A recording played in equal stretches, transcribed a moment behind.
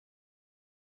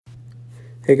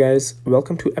Hey guys,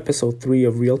 welcome to episode 3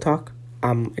 of Real Talk.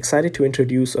 I'm excited to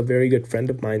introduce a very good friend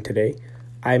of mine today.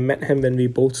 I met him when we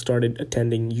both started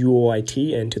attending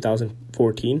UOIT in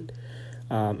 2014.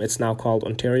 It's now called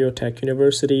Ontario Tech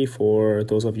University for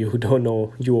those of you who don't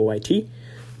know UOIT.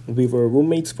 We were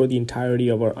roommates for the entirety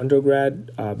of our undergrad,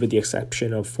 with the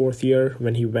exception of fourth year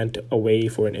when he went away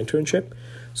for an internship.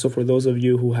 So, for those of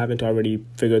you who haven't already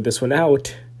figured this one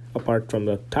out, apart from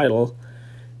the title,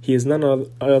 he is none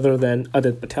other than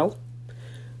Adit Patel.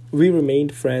 We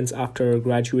remained friends after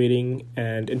graduating,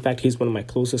 and in fact, he's one of my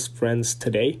closest friends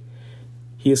today.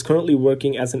 He is currently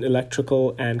working as an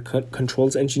electrical and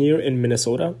controls engineer in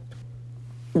Minnesota,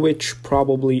 which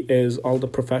probably is all the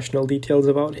professional details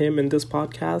about him in this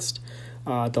podcast.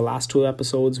 The last two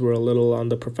episodes were a little on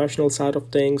the professional side of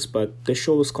things, but this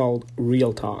show is called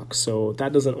Real Talk, so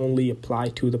that doesn't only apply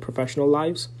to the professional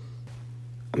lives.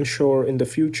 I'm sure in the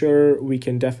future we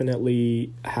can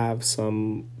definitely have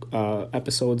some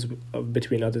episodes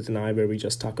between Adit and I where we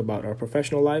just talk about our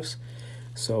professional lives.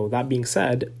 So, that being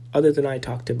said, Adit and I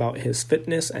talked about his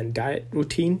fitness and diet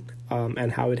routine,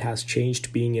 and how it has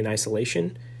changed being in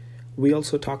isolation. We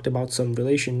also talked about some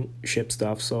relationship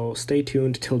stuff, so stay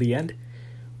tuned till the end.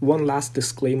 One last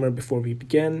disclaimer before we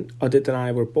begin: Adit and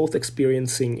I were both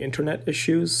experiencing internet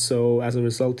issues, so as a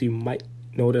result, you might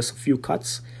notice a few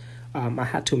cuts. I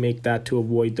had to make that to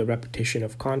avoid the repetition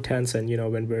of contents and,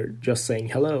 when we're just saying,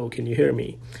 hello, can you hear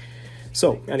me?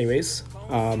 So, anyways,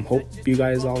 hope you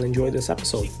guys all enjoy this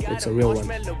episode. It's a real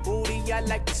one. I'm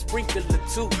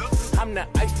the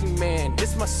icy man.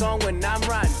 This my song when I'm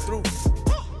riding through.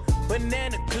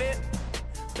 Banana clip.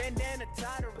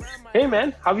 Hey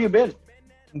man, how have you been?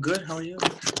 Good. How are you?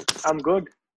 I'm good.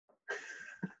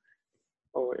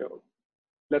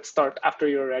 Let's start after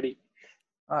you're ready.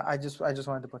 I just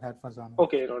wanted to put headphones on.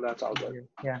 Okay, no, that's all good.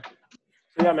 Yeah.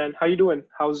 So yeah, man, how you doing?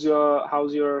 How's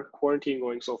your quarantine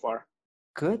going so far?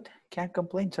 Good. Can't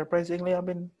complain. Surprisingly, I've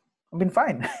been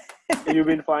fine. You've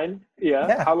been fine? Yeah.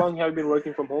 Yeah. How long have you been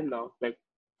working from home now? Like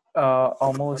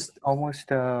almost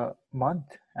a month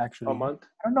actually. a month?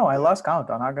 I don't know. I lost count.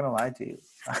 I'm not gonna lie to you.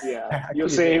 Yeah, you're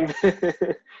same.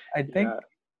 I think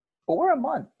over a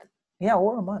month. Yeah,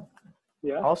 over a month.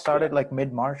 Yeah. All started like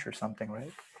mid-March or something,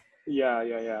 right?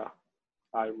 Yeah.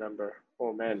 I remember.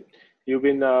 Oh man, you've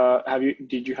been.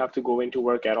 Did you have to go into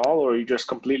work at all, or you just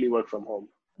completely work from home?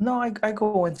 No, I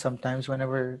go in sometimes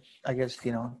whenever I guess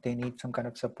they need some kind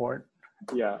of support.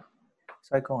 Yeah.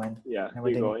 So I go in. Yeah, Whenever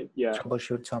you they go need in. Yeah.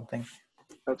 troubleshoot something.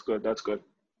 That's good. That's good.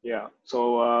 Yeah.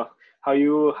 So, how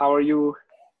are you,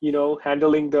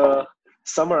 handling the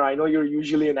summer? I know you're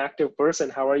usually an active person.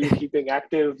 How are you keeping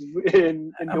active I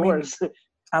mean, indoors?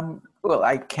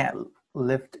 I can't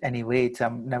lift any weights.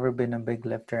 I've never been a big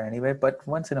lifter anyway, but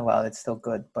once in a while it's still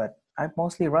good. But I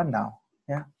mostly run now.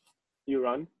 Yeah. You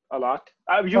run a lot.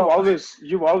 Well,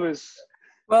 You've always.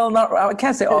 not I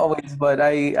can't say always, but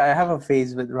I have a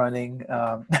phase with running.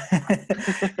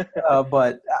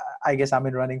 But I guess I'm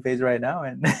in running phase right now,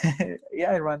 and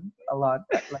yeah, I run a lot.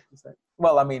 Like you said.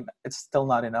 Well, I mean, it's still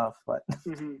not enough, but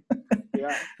Mhm.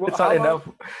 Yeah. Well, it's not enough.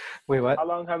 Wait, what? how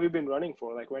long have you been running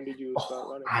for? Like, when did you start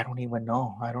Oh, running? I don't even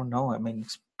know. I don't know. I mean,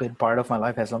 it's been part of my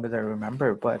life as long as I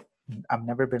remember, but I've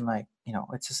never been like,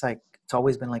 it's just like, it's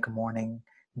always been like a morning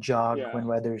jog Yeah. when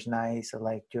weather's nice, or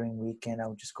like during weekend, I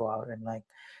would just go out and like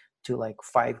do like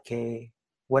 5K,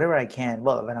 whatever I can.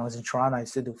 Well, when I was in Toronto, I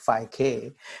used to do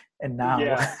 5K, and now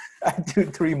Yeah. I do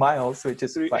 3 miles, which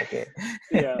is Three. 5K.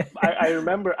 Yeah. I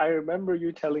remember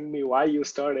you telling me why you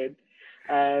started.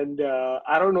 And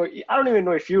I don't even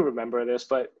know if you remember this,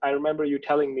 but I remember you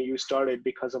telling me you started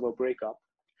because of a breakup.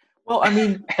 Well, I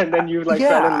mean, And then you like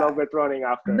fell in yeah. love with running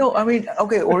after. No, I mean,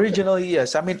 okay, originally,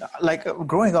 yes. I mean, like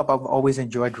growing up, I've always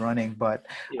enjoyed running, but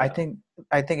I Yeah. think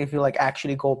I think if you like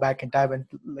actually go back in time and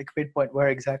like pinpoint where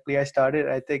exactly I started,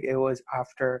 I think it was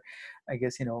after, I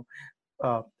guess,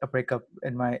 a breakup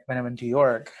when I went to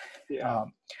York. Yeah.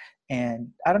 Um, and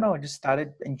I don't know, I just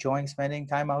started enjoying spending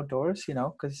time outdoors,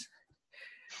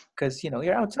 because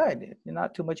you're outside, you're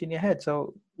not too much in your head.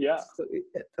 Yeah. So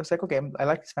I was like, okay, I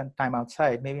like to spend time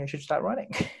outside. Maybe I should start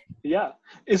running. Yeah.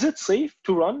 Is it safe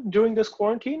to run during this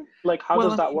quarantine? Like, how Well,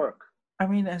 does that work? I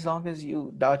mean, as long as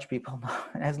you dodge people,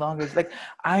 as long as like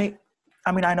I,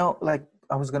 I mean, I know like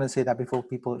I was gonna say that before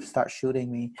people start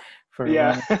shooting me for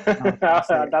Yeah. running. I was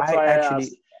gonna say That's why I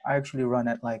asked. I actually run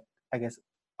at like I guess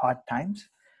odd times,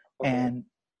 Okay.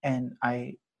 and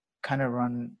I kind of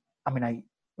run. I mean, I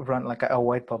run like I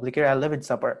avoid public area. I live in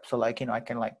suburbs, so like I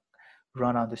can like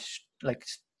run on the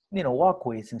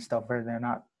walkways and stuff where there are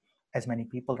not as many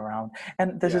people around.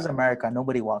 And this is Yeah. America.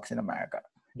 Nobody walks in America.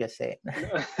 Just say it.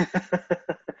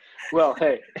 Well,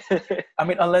 hey. I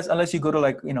mean, unless you go to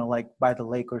like, like by the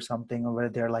lake or something, or where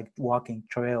they're like walking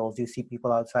trails, you see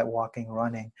people outside walking,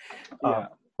 running. Uh, Yeah.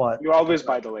 but You're always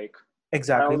by the lake. I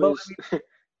exactly. But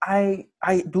always,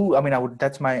 I do. I mean, I would.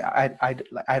 That's my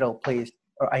like, idle place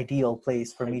or ideal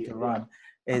place for me to idea. Yeah. run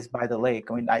is by the lake.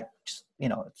 I mean, I just,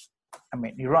 it's. I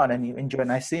mean, you run and you enjoy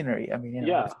nice scenery. I mean,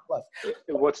 Yeah. that's a plus.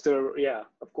 What's the, yeah,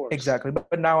 of course. Exactly.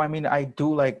 But now, I mean, I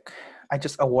do like, I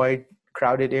just avoid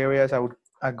crowded areas.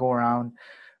 I go around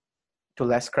to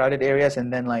less crowded areas,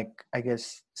 and then like, I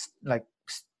guess like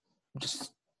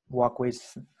just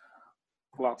walkways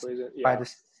Walkways, by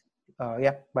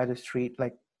yeah. by the street,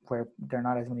 like where there are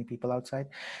not as many people outside.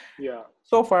 Yeah.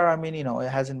 So far, I mean, it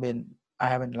hasn't been, I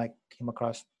haven't like came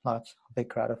across lots big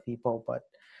crowd of people, but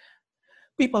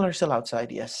people are still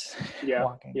outside, yes, Yeah.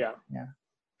 walking. Yeah. Yeah.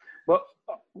 But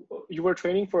you were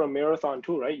training for a marathon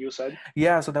too, right? You said.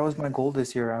 Yeah, so that was my goal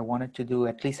this year. I wanted to do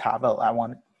at least half. Well, I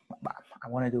want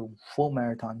to do full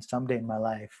marathon someday in my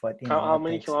life, but How that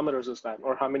many takes. kilometers is that,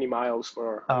 or how many miles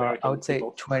for I American would say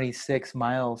people? 26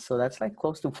 miles, so that's like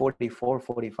close to 44,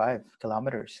 45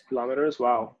 kilometers. Kilometers? Uh,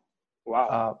 Wow. Wow.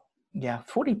 uh, yeah,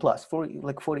 40 plus, 40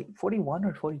 like 40, 41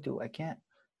 or 42. I can't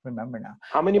remember now,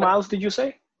 How many but miles did you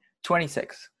say?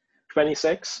 26.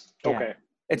 26? Yeah, Okay.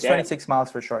 it's Damn. 26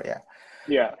 miles for sure. Yeah.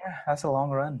 Yeah. Yeah, that's a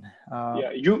long run. Yeah.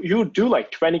 You do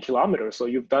like 20 kilometers, so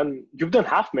you've done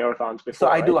half marathons So before,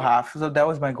 I do right? a half. So that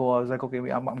was my goal. I was like, okay,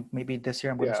 maybe this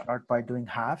year I'm going to Yeah. start by doing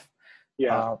half.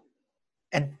 Yeah. Uh,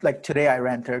 and like today I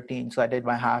ran 13, so I did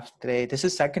my half today. This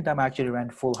is second time I actually ran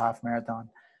full half marathon.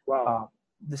 Wow. Uh,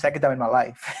 the second time in my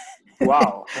life.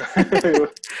 Wow.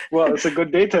 Well, it's a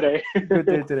good day today. Good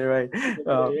day today, right?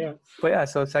 Yeah. But yeah,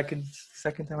 so second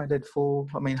time I did full.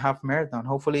 I mean, half marathon.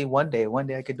 Hopefully one day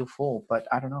I could do full, but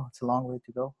I don't know. It's a long way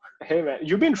to go. Hey man,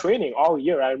 you've been training all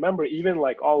year. I remember even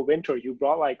like all winter, you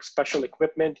brought like special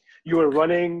equipment. You were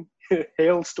running,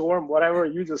 hailstorm, whatever.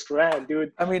 You just ran,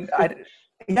 dude. I mean,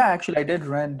 yeah, actually, I did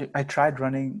run. I tried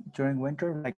running during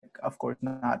winter. Like, of course,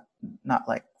 not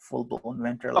like full blown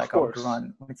winter. Of Like I would course.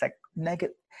 run. It's like -5,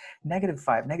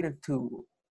 -2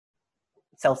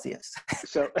 Celsius.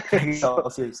 So, so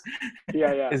Celsius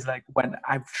yeah, yeah, is like when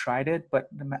I've tried it, but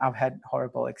I've had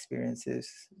horrible experiences.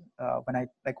 When I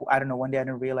don't know, one day I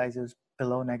didn't realize it was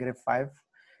below -5.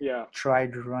 yeah.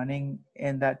 Tried running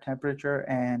in that temperature,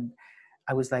 and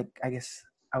I was like, I guess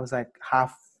I was like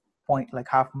half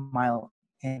mile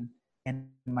in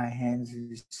my hands.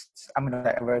 I mean,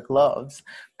 I wear gloves,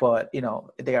 but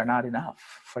they are not enough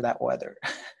for that weather.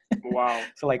 Wow.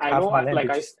 So like I half know. my limb,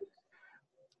 it just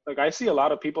I see a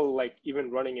lot of people like even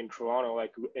running in Toronto,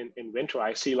 like in winter.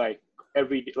 I see like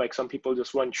like some people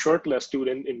just run shirtless, dude,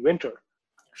 in winter.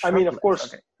 I mean, of shirtless. course,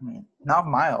 Okay, I mean, not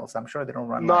miles. I'm sure they don't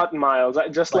run not miles,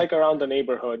 just like like around the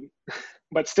neighborhood.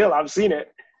 But still, I've seen it.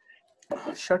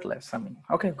 shirtless. I mean,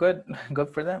 okay, good, good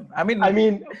for them. I I mean,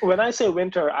 mean, when I say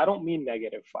winter, I don't mean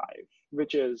 -5,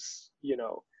 which is,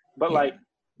 but yeah, like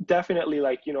definitely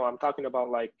like, I'm talking about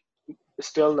like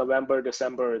still November,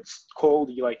 December, it's cold.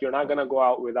 You're not gonna go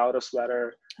out without a sweater.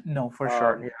 no, for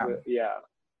sure. Yeah. Yeah,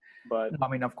 but No, I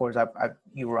mean, of course,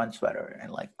 you run sweater and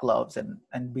like gloves and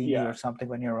beanie yeah, or something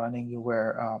when you're running. You wear,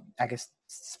 I guess,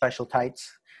 special tights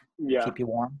to yeah, keep you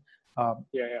warm. Um,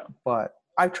 yeah, yeah. but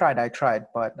I tried,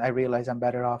 but I realized I'm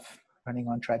better off running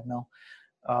on treadmill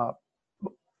uh,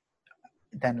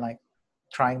 than like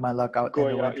trying my luck out in the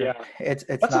Going out, winter. yeah. It's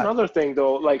That's not. another thing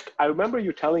though. Like I remember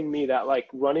you telling me that like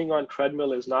running on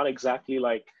treadmill is not exactly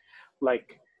like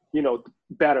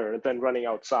better than running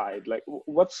outside. Like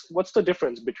what's the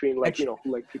difference between like Actually,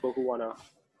 like people who wanna,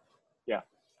 yeah,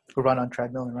 run on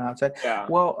treadmill and run outside. yeah,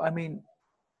 Well, I mean,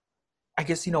 I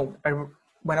guess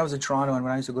when I was in Toronto and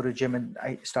when I used to go to the gym and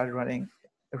I started running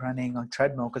on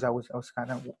treadmill because I was kind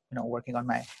of working on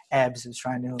my abs, and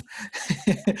trying to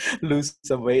lose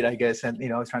some weight, I guess, and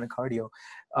I was trying to cardio.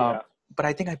 Uh, yeah, but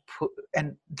I think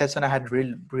and that's when I had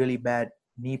really bad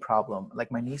knee problem.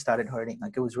 Like my knee started hurting,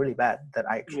 like it was really bad that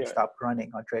I actually yeah. stopped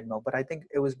running on treadmill. But I think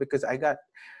it was because I got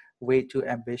way too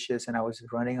ambitious and I was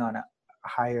running on a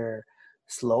higher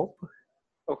slope.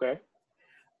 Okay.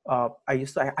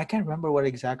 I can't remember what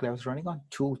exactly I was running on,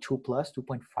 two plus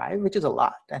 2.5, which is a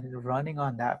lot, and running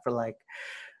on that for like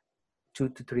 2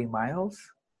 to 3 miles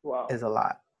Wow. is a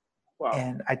lot. Wow.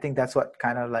 And I think that's what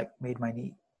kind of like made my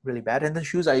knee really bad. And the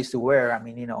shoes I used to wear, I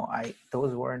mean,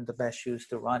 those weren't the best shoes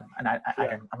to run, and I Yeah.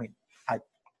 didn't. I mean,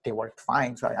 they worked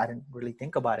fine, so I didn't really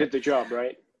think about it. Did the job,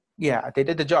 right? Yeah, they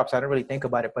did the job, so I didn't really think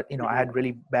about it. But I Hmm. had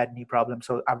really bad knee problems,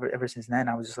 so ever since then,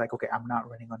 I was just like, okay, I'm not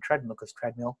running on treadmill because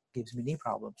treadmill gives me knee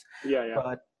problems. Yeah,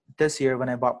 yeah. this year when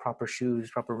I bought proper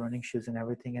shoes, proper running shoes and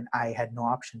everything, and I had no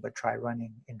option but try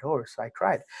running indoors. So I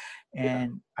tried, Yeah.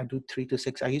 and I do 3 to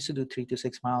 6. I used to do 3 to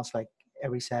 6 miles like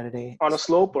every Saturday. On a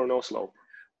slope or no slope?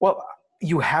 Well,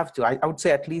 you have to. I would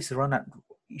say at least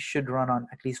you should run on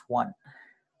at least one.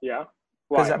 Yeah.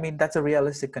 Because Why? I mean that's a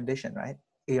realistic condition, right?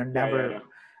 You're Yeah, yeah, never, yeah.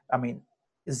 I mean,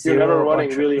 You're never zero on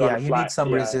running really on yeah. a You need flat. some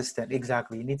Yeah, resistance.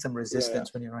 Exactly, you need some yeah, yeah.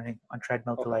 resistance when you're running on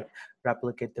treadmill to Okay. like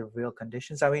replicate the real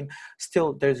conditions. I mean,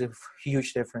 still there's a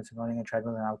huge difference in running on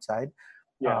treadmill and outside.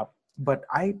 Yeah, But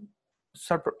I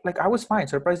was fine.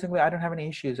 Surprisingly, I don't have any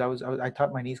issues. I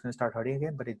thought my knee's gonna start hurting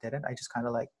again, but it didn't. I just kind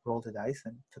of like rolled the dice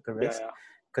and took a risk yeah,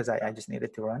 because I just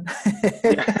needed to run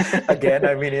yeah. again.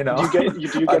 Yeah. I mean,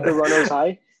 Do you get the runner's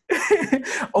high?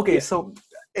 okay, Yeah. so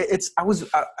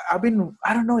I've been,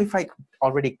 I don't know if I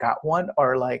already got one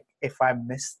or like if I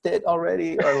missed it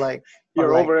already or You're like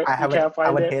over it. You can't I find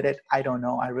haven't it. hit it. I don't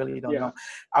know. I really don't Yeah. know.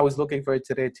 I was looking for it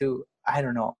today too. I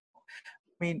don't know.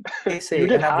 I mean, they You say,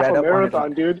 did and I've half a read up on it a lot.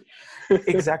 marathon, dude.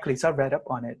 Exactly. So I read up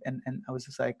on it, and I was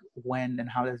just like, when and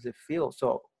how does it feel?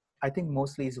 So I think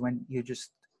mostly is when you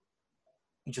just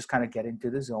kind of get into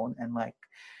the zone and like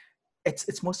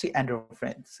it's mostly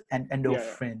endorphins and Yeah, yeah.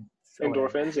 endorphins or whatever,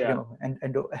 Endorphins, yeah.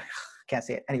 and can't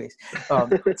say it anyways.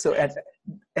 So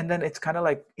and then it's kind of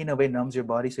like in a way numbs your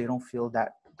body, so you don't feel that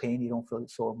pain, you don't feel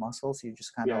sore muscles, you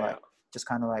just kind of Yeah,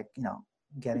 yeah. like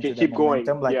get You can into that keep going.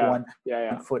 momentum, like Yeah, one yeah,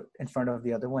 yeah. foot in front of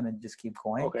the other one and just keep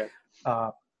going. Okay.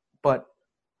 But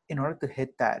in order to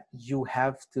hit that, you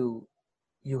have to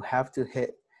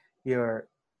hit your,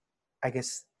 I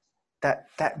guess,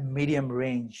 that medium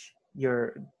range,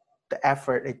 the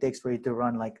effort it takes for you to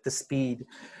run, like the speed,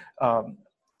 um,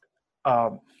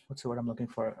 what's the word I'm looking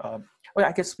for? Well,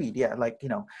 I guess speed. Yeah, like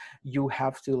you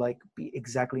have to like be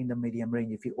exactly in the medium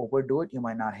range. If you overdo it, you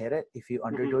might not hit it. If you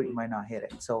underdo it, you Mm-hmm. might not hit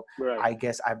it. So Right. I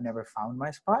guess I've never found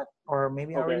my spot, or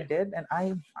maybe I already Okay. did, and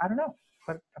I don't know,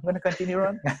 but I'm gonna continue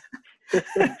on.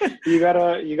 You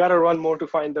gotta run more to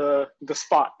find the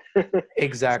spot. So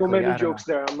Exactly. many I don't jokes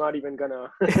know. there. I'm not even gonna.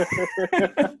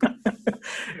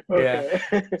 Yeah,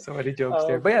 Okay. so many jokes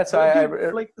there, but yeah. So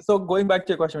Dude, like, so going back to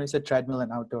your question when you said treadmill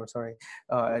and outdoor, sorry,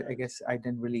 I okay. guess I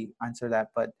didn't really answer that,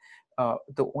 but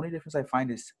the only difference I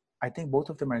find is I think both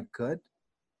of them are good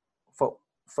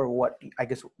for what, I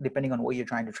guess, depending on what you're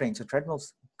trying to train. So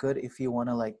treadmill's good if you want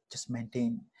to like just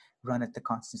run at the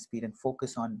constant speed and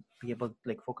focus on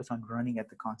running at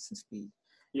the constant speed,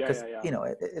 Yeah, because yeah,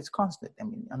 yeah, it's constant. I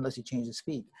mean, unless you change the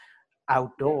speed. yeah.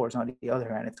 Outdoors, on the other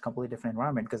hand, it's a completely different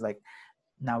environment, because like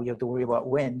now you have to worry about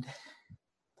wind,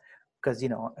 because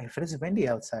if it is windy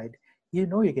outside, you're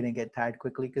going to get tired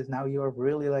quickly, because now you're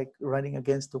really like running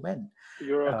against the wind.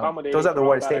 You're Those accommodating are the for all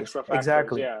worst that days. extra factors.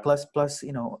 Exactly. Yeah. Plus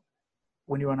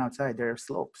when you run outside, there are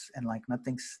slopes, and like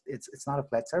nothing's it's not a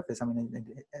flat surface. I mean,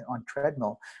 on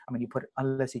treadmill, I mean,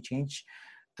 unless you change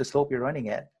the slope you're running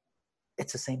at,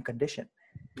 it's the same condition.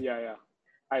 Yeah, yeah.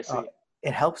 I uh, see.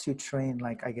 it helps you train,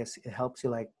 like, I guess it helps you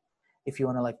like if you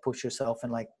want to like push yourself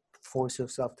and like force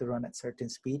yourself to run at certain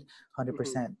speed, Mm-hmm.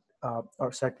 100%,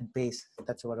 or certain pace.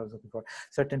 That's what I was looking for.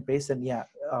 Certain pace, and yeah,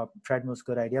 treadmill's a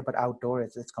good idea, but outdoor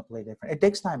it's completely different. It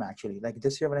takes time, actually. Like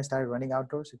this year when I started running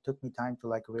outdoors, it took me time to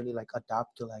like really like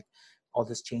adapt to like all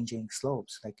this changing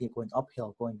slopes, like going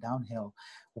uphill, going downhill,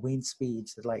 wind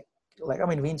speeds, like I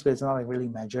mean, wind speed is not like really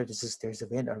measured. It's just there's a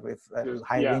wind, or if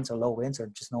high Yeah, winds or low winds or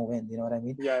just no wind. You know what I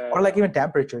mean? yeah, yeah, Or yeah. like even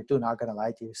temperature too. Not gonna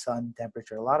lie to you, sun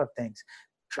temperature, a lot of things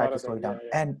A try lot to of slow you things. Yeah, down.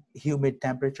 yeah. And humid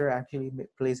temperature actually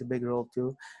plays a big role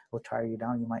too. Will tire you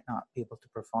down. You might not be able to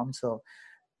perform. So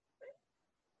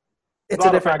A it's a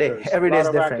lot of different day. factors. A Every day lot is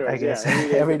of different, I factors. Yeah, guess. every day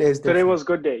is Every day different. is Today different. was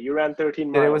good day. You ran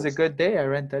 13 Today was a miles. good day. I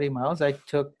ran 30 miles. I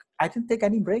didn't take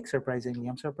any breaks, surprisingly.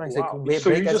 I'm surprised. Like Wow. So you break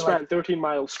as in just like ran 13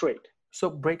 miles straight. so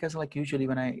break as in like usually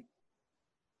when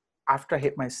after I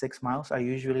hit my 6 miles, I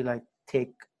usually like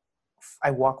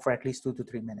I walk for at least 2 to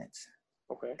 3 minutes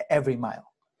Okay. every mile.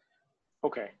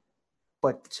 Okay.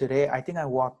 But today, I think I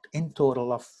walked in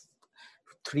total of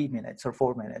 3 minutes or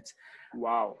 4 minutes.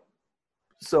 Wow.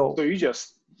 So So I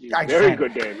just very ran.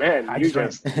 good day, man. I You just ran.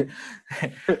 just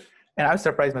And I was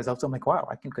surprised myself. So I'm like, wow,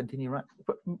 I can continue running.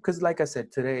 Because like I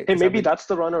said, today, Hey, because I've maybe been that's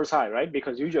the runner's high, right?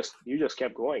 Because you just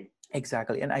kept going.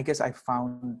 exactly. And I guess I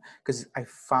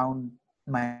found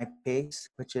my pace,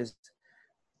 which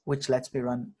lets me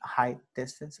run high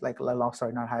distance, like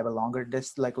sorry, not high, but longer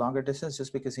distance,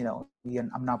 just because,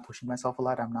 I'm not pushing myself a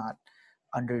lot. I'm not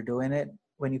underdoing it.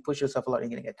 When you push yourself a lot, you're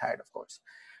going to get tired, of course.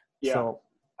 Yeah. So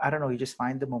I don't know, you just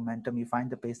find the momentum, you find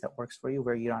the pace that works for you,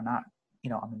 where you are not,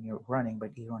 I mean, you're running,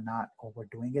 but you are not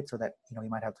overdoing it, so that, you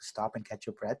might have to stop and catch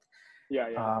your breath. Yeah,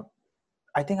 yeah. Uh,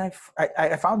 I think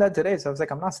I found that today. So I was like,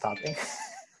 I'm not stopping.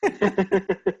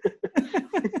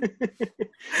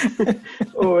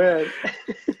 Oh man.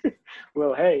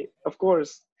 Well, hey, of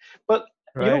course. But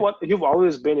you know Right. what? You've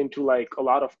always been into like a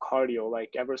lot of cardio, like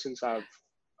ever since I've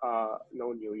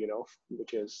known you,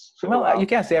 which is Well, you wow.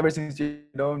 can't say ever since you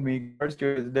known me. First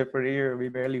year was a different year. We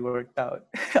barely worked out.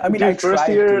 I mean, I Dude, first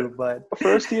tried year, to, but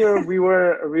first year we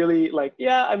were really like,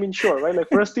 yeah, I mean, sure, right? Like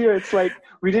first year, it's like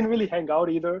we didn't really hang out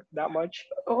either that much.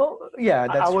 well, yeah,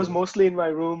 I that's was true. mostly in my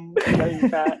room getting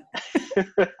fat.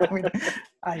 I mean,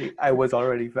 I was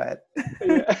already fat.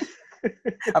 Yeah.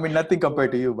 I mean, nothing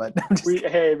compared to you, but I'm just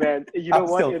kidding. Hey man, you know I'm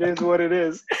what? still It fat. is what it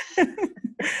is.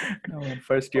 No, man,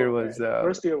 first year Oh man, was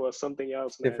first year was something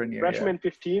else, man. different year, Freshman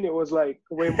 15, it was like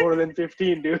way more than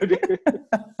 15, dude.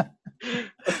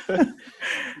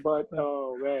 But yeah.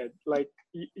 oh man, like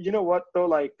you know what though?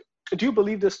 Like, do you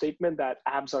believe the statement that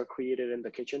abs are created in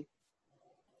the kitchen?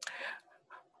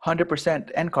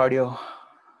 100% and cardio.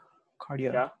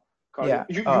 Cardio. Yeah, cardio. Yeah.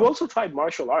 You also tried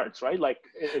martial arts, right? Like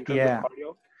in terms of Yeah.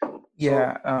 cardio. So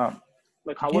Yeah.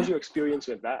 like, how was Yeah. your experience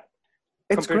with that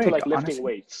It's compared to great, like lifting honestly.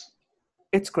 weights?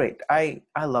 It's great. I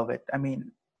love it. I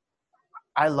mean,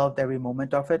 I loved every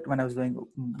moment of it when I was doing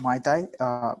Muay Thai.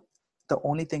 The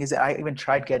only thing is that I even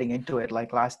tried getting into it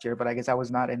like last year, but I guess I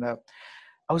was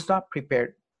not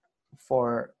prepared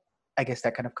for, I guess,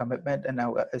 that kind of commitment. And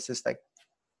now it's just like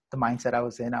the mindset I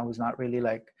was in. I was not really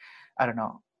like, I don't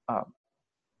know. Um,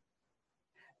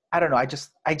 I don't know. I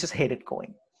just hated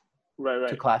going Right, to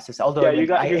right. classes. Although Yeah, I you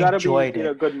gotta be enjoyed in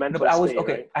a it. good No, but mental I was state,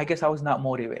 okay. right? I guess I was not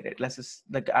motivated. Let's just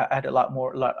like I had a lot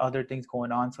other things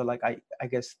going on. So like I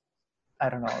guess I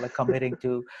don't know, like committing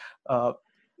to uh,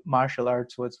 martial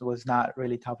arts was not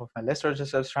really top of my list, or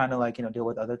just I was trying to like deal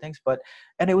with other things. But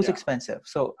and it was Yeah, expensive,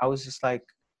 so I was just like,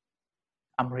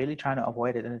 I'm really trying to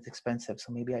avoid it, and it's expensive.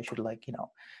 So maybe I should like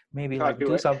maybe not like do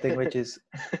do it. something which is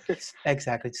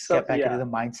exactly just So get back into yeah. the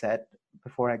mindset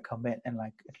before I commit and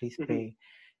like at least Hmm.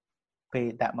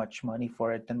 pay that much money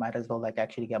for it. Then might as well like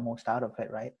actually get most out of it,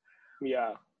 right?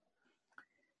 Yeah.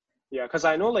 Yeah, because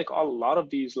I know like a lot of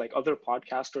these like other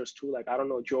podcasters too. Like I don't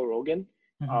know Joe Rogan,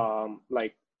 Hmm.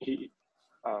 like he,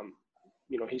 um,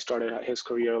 he started his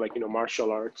career like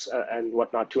martial arts and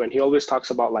whatnot too, and he always talks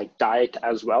about like diet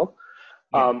as well.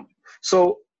 Yeah.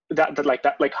 So that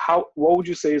how what would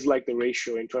you say is like the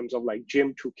ratio in terms of like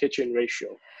gym to kitchen ratio?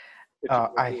 If you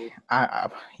if you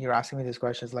You're asking me these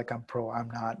questions like I'm pro. I'm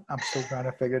not. I'm still trying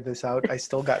to figure this out. I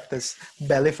still got this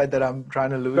belly fat that I'm trying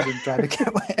to lose and trying to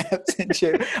get my abs in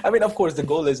shape. I mean, of course, the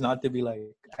goal is not to be like,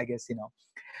 I guess,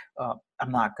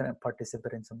 I'm not going to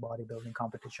participate in some bodybuilding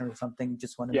competition or something.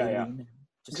 Just want to yeah, be yeah, lean and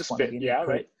just just want to fit, be in a yeah, good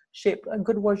right, shape, a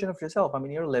good version of yourself. I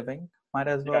mean, you're living. Might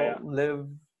as yeah, well yeah, live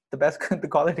the best the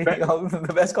quality Be- of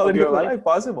the best of quality your of your life, life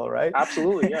possible, right?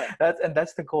 absolutely, yeah,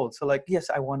 That's the goal. So like, yes,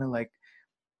 I want to like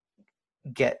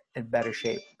get in better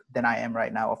shape than I am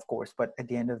right now, of course. But at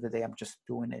the end of the day, I'm just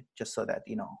doing it just so that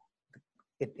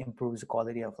it improves the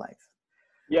quality of life.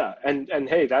 yeah, and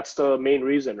hey, that's the main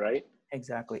reason, right?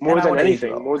 Exactly, and More I than want to age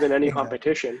anything, well. more than any Exactly,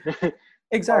 competition, quality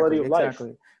exactly, of life.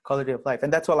 exactly. Quality of life,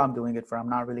 and that's all I'm doing it for. I'm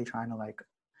not really trying to like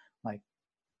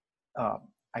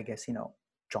I guess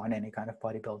join any kind of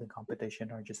bodybuilding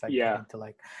competition or just like get Yeah, into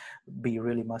like be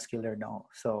really muscular. No,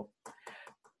 so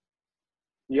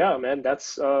yeah, man,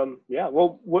 that's yeah.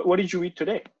 Well, what did you eat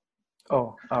today?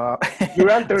 oh, You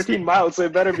ran 13 miles, so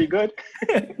it better be good.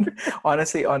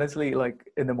 honestly, like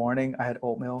in the morning I had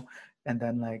oatmeal, and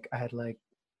then like I had like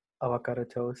avocado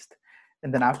toast,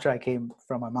 and then after I came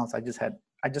from my mom's, I just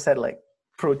had like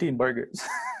protein burgers.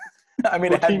 I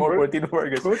mean, I had Protein more bur- protein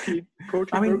burgers. I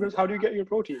protein mean, burgers. How do you get your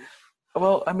protein?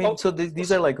 well, I mean, Oh, so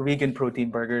these are like vegan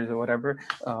protein burgers or whatever.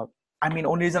 I mean,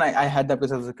 only reason I had that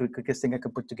because it was the quickest thing I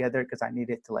could put together because I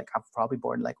needed to like I've probably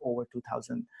burned like over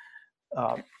 2,000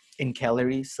 uh, in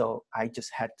calories, so I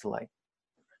just had to like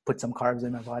put some carbs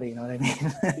in my body. You know what I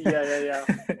yeah, yeah, yeah,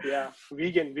 mean? yeah.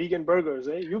 Vegan burgers,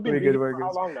 eh? You've been Vegan vegan for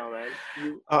how burgers. long now, man?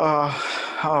 You Uh,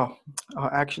 oh,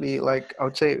 actually, like I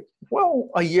would say, well,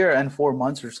 a year and 4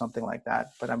 months or something like that.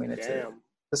 But I mean, it's damn.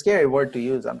 a scary word to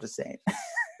use. I'm just saying,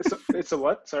 It's a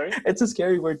what? Sorry. it's a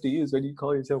scary word to use when you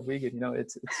call yourself vegan.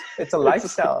 It's a It's a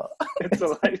lifestyle. it's a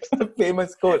It's a lifestyle.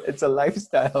 famous quote. It's a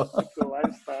lifestyle. It's a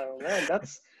lifestyle, man.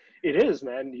 It is,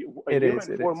 man. A It year is.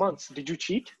 and It four is. months. Did you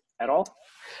cheat at all?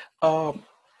 Um,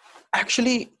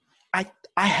 actually, I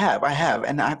have,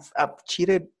 and I've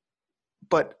cheated,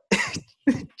 but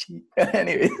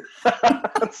anyway,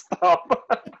 Stop.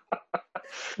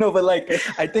 no, but like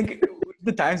I think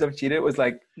the times I've cheated was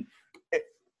like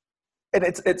and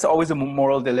it's always a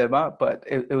moral dilemma, but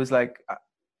it was like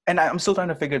and I'm still trying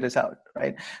to figure this out,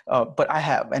 right? But I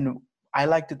have, and I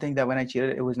like to think that when I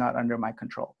cheated it was not under my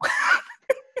control.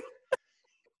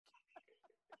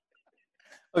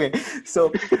 Okay,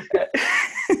 so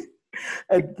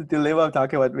and the dilemma I'm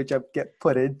talking about, which I get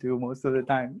put into most of the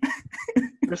time,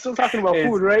 We're still talking about is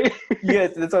food, right?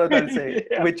 yes, that's what I'm trying to say.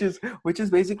 Yeah. Which is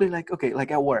basically like, okay,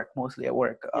 like at work, mostly at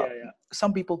work. Yeah.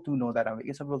 Some people do know that I'm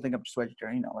vegan. Some people think I'm just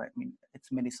vegetarian. You know, I mean,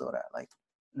 it's Minnesota. Like,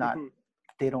 not Hmm.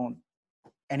 they don't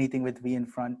anything with V in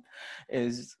front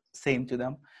is same to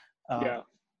them. Uh, Yeah.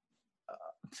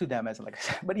 to them as like I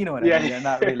said, but you know what I Yeah. mean. They're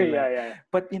not Yeah. really like, Yeah.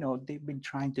 but they've been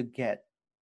trying to get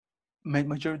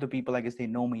majority of the people, I guess, they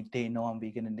know me, they know I'm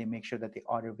vegan, and they make sure that they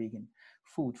order vegan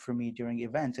food for me during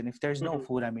events. And if there's no Hmm.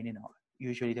 food, I mean,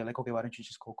 usually they're like, okay, why don't you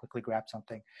just go quickly grab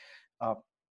something, uh,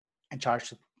 and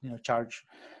charge,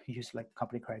 use like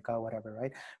company credit card, whatever,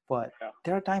 right? But Yeah.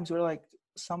 there are times where like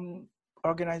some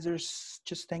organizers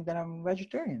just think that I'm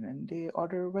vegetarian and they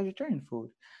order vegetarian food.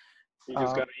 You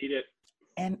just Uh, gotta eat it.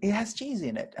 and it has cheese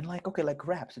in it, and like, okay, like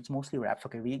wraps, it's mostly wraps.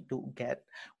 Okay, we do get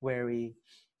very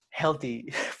healthy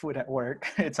food at work.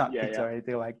 It's not Yeah. pizza Yeah. or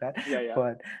anything like that, Yeah.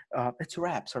 but it's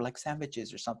wraps or like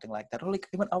sandwiches or something like that, or like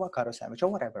even avocado sandwich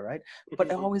or whatever, right? But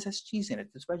it Yeah. always has cheese in it.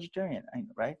 It's vegetarian,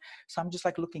 right? So I'm just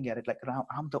like looking at it like,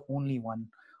 I'm the only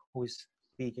one who's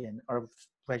vegan or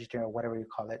vegetarian or whatever you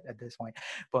call it at this point,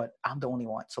 but I'm the only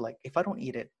one. So like, if I don't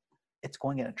eat it, it's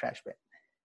going in a trash bin.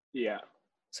 Yeah.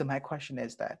 So my question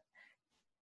is that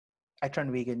I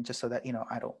turned vegan just so that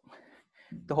I don't.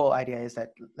 The whole idea is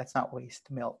that let's not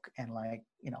waste milk and like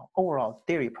overall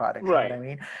dairy products. You know what Right. I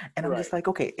mean? And I'm just Right. like,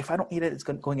 okay, if I don't eat it, it's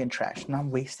going in trash. Now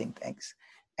I'm wasting things,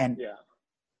 and Yeah.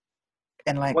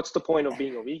 like, What's the point of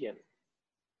being a vegan?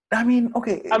 I mean,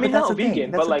 okay, I but mean, that's not the thing.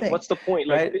 vegan, That's but the like, thing, what's the point?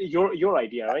 Like right? your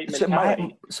idea, right? So my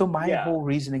Mentality. so my Yeah. whole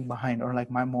reasoning behind, or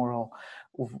like my moral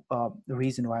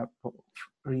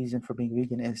reason for being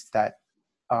vegan is that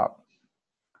uh,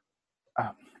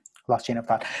 uh lost chain of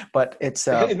thought, but it's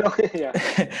No. Yeah.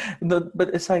 no, but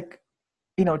it's like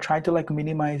trying to like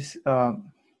minimize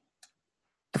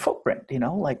the footprint,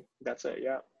 like That's it.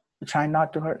 Yeah. trying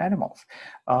not to hurt animals.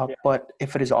 Yeah. But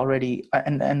if it is already,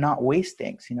 and not waste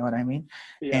things, you know what I mean?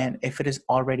 Yeah. And if it is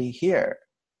already here,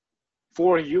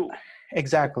 For you.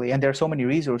 exactly, and there are so many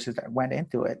resources that went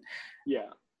into it, Yeah.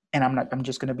 and I'm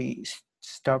just going to be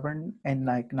stubborn and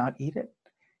like not eat it.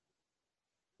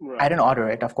 I Right. didn't order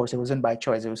it. Of course, it wasn't by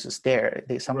choice. It was just there.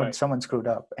 Right. Someone screwed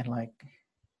up, and like,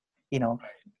 you know,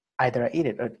 either I eat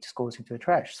it or it just goes into the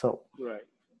trash. So, Right.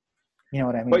 you know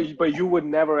what I mean? But you would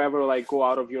never ever like go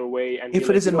out of your way and be If it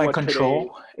like, is you in know my what, today, control, and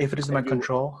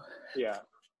you, yeah,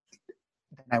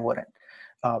 then I wouldn't.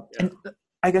 yeah, And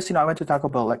I guess I went to Taco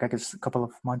Bell like I guess a couple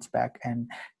of months back, and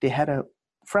they had a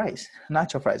fries,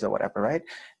 nacho fries or whatever, right?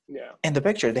 yeah, In the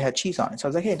picture, they had cheese on it. So I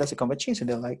was like, "Hey, does it come with cheese?" And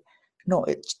they're like, "No,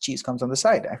 cheese comes on the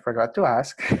side." I forgot to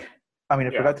ask. I mean,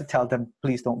 I yeah, forgot to tell them,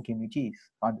 "Please don't give me cheese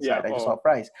on the yeah. side." I just saw Oh,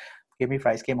 fries. Gave me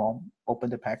fries. Came home,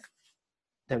 opened the pack.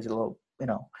 There was a little,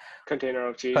 container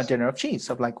of cheese. container of cheese.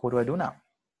 So I'm like, what do I do now?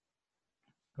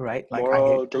 Right? Like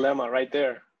Moral dilemma right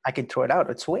there. I can throw it out.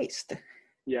 It's waste.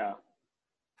 Yeah.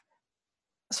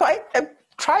 So I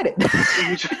tried it.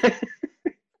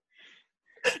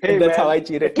 Hey And that's how man, I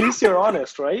cheated. at least you're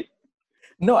honest, right?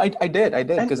 No, I did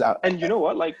because And you know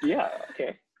what? Like, yeah,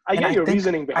 okay. I and get your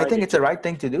reasoning I behind think it it's the too. right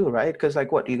thing to do, right? Because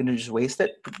like, what, you're gonna just waste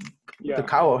it? The Yeah,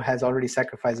 cow has already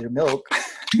sacrificed their milk,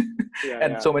 yeah,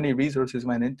 and yeah, so many resources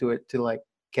went into it to like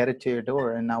get it to your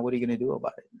door. And now, what are you gonna do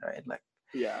about it, right? Like,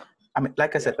 yeah, I mean,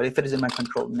 like I yeah. said, but if it is in my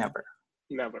control, never.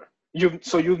 Never.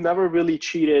 You've never really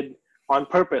cheated on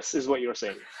purpose, is what you're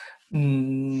saying.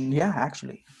 Yeah,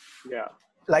 actually, Yeah,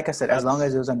 like I said, as long that's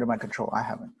as it was under my control, I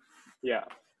haven't. yeah.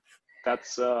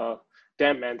 That's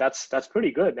damn man, that's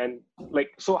pretty good. And like,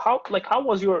 so how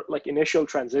was your like initial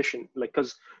transition? Like,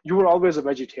 because you were always a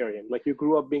vegetarian. Like, you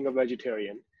grew up being a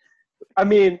vegetarian. I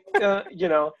mean,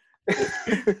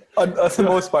 On the so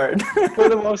most part. for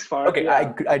the most part, Okay,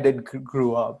 yeah, I did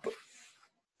grew up.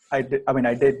 I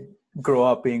did grow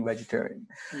up being vegetarian.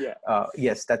 yeah.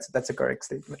 Yes, that's a correct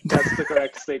statement. That's the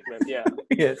correct statement. Yeah,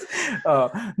 Yes.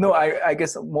 No, I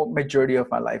guess majority of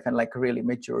my life, and like really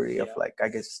majority of yeah. like, I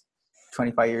guess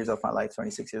 25 years of my life,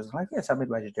 26 years of life, yes, I've been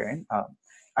vegetarian.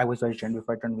 I was vegetarian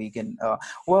before I turned vegan.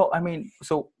 Well, I mean,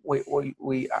 so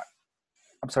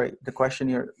I'm sorry, the question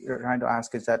you're trying to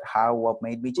ask is that what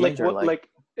made me Like change, or what? like,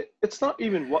 Like it's not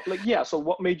even what. Like yeah. So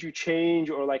what made you change,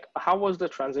 or like how was the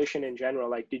transition in general?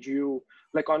 Like, did you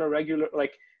like on a regular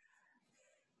like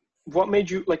what made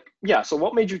you like yeah? So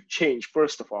what made you change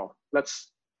first of all?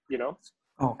 Let's you know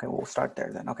okay, we'll start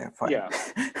there then. Okay, fine. yeah.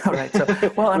 All right. So,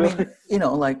 well, I mean,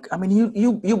 like, I mean,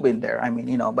 you've been there. I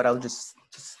mean, but I'll just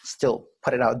still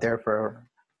put it out there for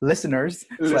listeners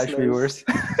slash Listeners. viewers.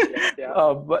 Yeah,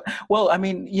 yeah, But well, I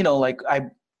mean, like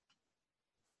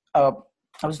uh,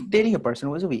 I was dating a person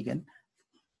who was a vegan,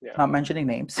 Yeah. not mentioning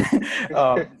names.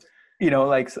 You know,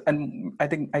 like, and I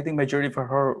think majority for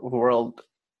her world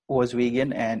was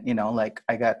vegan, and you know, like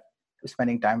I got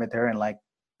spending time with her and like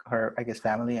her, I guess,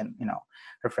 family and you know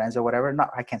her friends or whatever.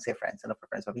 Not, I can't say friends. I love her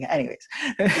friends. But anyways,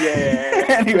 Yeah.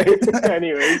 anyways,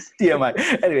 Anyways. TMI.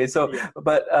 Anyway, so Yeah.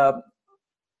 but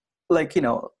like you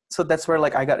know, so that's where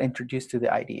like I got introduced to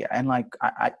the idea, and like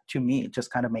I to me it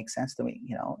just kind of makes sense to me.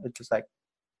 You know, it's just like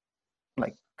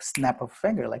snap of a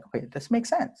finger, like wait, this makes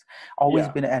sense. Always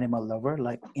Yeah. been an animal lover,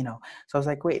 like you know. So I was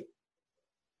like, wait,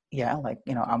 yeah, like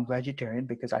you know, I'm vegetarian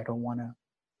because I don't want to.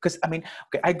 Because I mean,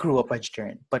 okay, I grew up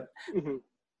vegetarian, but Hmm.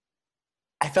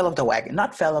 I fell off the wagon.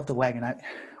 Not fell off the wagon. I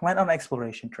went on an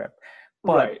exploration trip,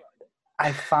 but Right.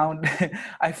 I found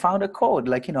I found a code.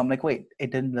 Like you know, I'm like, wait,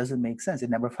 it doesn't make sense. It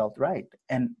never felt right.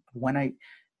 And when I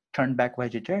turned back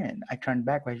vegetarian, I turned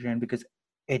back vegetarian because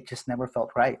it just never felt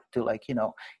right to like you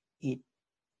know eat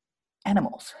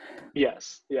animals.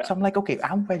 Yes. Yeah. So I'm like, okay,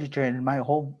 I'm vegetarian, and my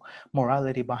whole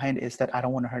morality behind it is that I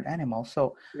don't want to hurt animals.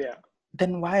 So Yeah.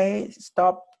 then why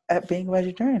stop at being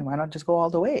vegetarian? Why not just go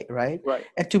all the way, right? Right.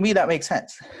 And to me, that makes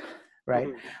sense, right?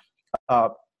 Hmm. Uh,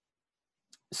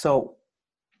 so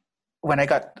when I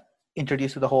got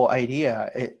introduced to the whole idea,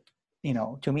 it, you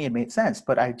know, to me it made sense,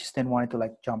 but I just didn't want to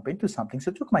like jump into something, so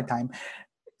it took my time.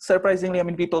 Surprisingly, I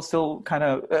mean, people still kind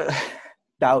of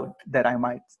doubt that I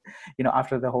might, you know,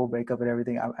 after the whole breakup and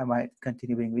everything, I might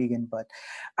continue being vegan. But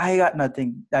I got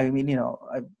nothing. I mean, you know,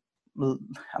 I'm It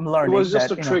was learning just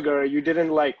that, a you know, trigger. You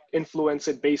didn't like influence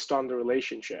it based on the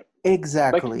relationship. Like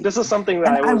exactly. this is something that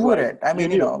And I I was like, wouldn't. I you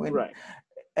mean, you know, I knew, mean, right?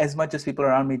 as much as people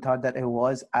around me thought that it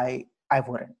was, I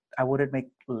wouldn't. I wouldn't make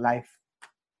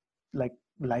like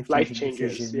life Life changing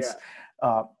changes. Yeah. decisions,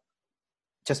 uh,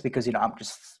 just because you know I'm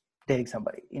just dating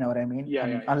somebody. You know what I mean? Yeah. I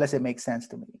Yeah. mean, Yeah. unless it makes sense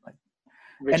to me. Like,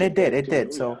 and Which it it did. did It to did.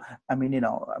 you. So Yeah. I mean, you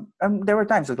know, there were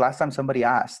times like last time somebody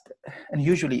asked, and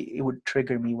usually it would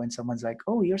trigger me when someone's like,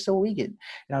 "Oh, you're so vegan,"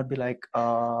 and I'd be like,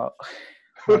 like,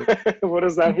 What does what do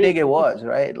that you think mean? it was,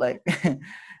 right? Like,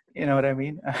 you know what I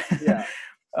mean? Yeah.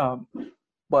 um,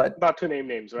 but Not to name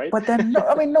names, right? then no,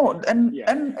 I mean no, and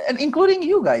Yeah. and including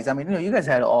you guys. I mean, you know, you guys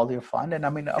had all your fun, and I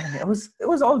mean, it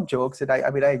was all jokes, and I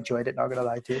mean, I enjoyed it. Not gonna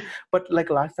lie to you, but like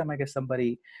last time, I guess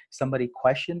somebody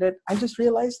questioned it. I just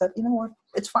realized that you know what,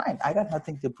 it's fine. I got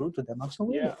nothing to prove to them. I'm so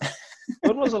Yeah. vegan.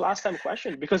 When was the last time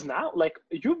question? Because now, like,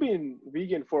 you've been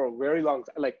vegan for a very long,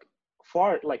 like,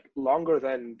 far, like, longer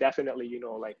than definitely,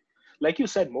 like you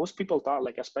said, most people thought,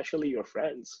 like, especially your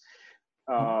friends.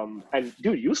 And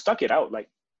dude, you stuck it out. Like,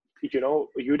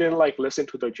 you didn't like listen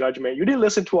to the judgment. You didn't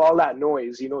listen to all that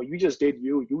noise. You just did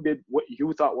you did what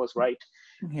you thought was right.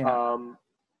 Yeah. Um,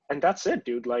 and that's it,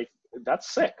 dude. Like,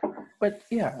 that's sick. But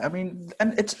yeah, I mean, and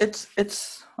it's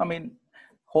I mean,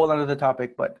 whole another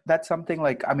topic, but that's something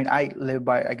like, I mean, I live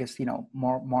by, I guess, you know,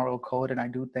 more moral code, and I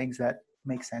do things that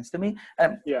make sense to me,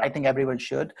 and Yeah. I think everyone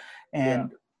should. Yeah.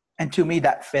 And to me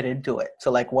that fit into it.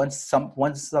 So like once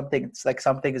something, it's like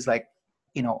something is like,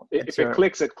 you know, it's If it your,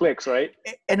 clicks, it clicks, right?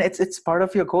 and it's part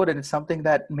of your code, and it's something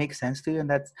that makes sense to you, and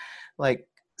that's like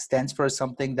stands for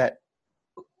something that's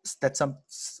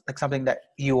like something that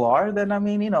you are, then I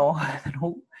mean, you know,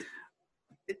 who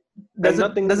And doesn't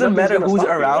nothing's matter gonna who's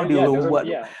stop you, around right? you, Yeah, it or doesn't.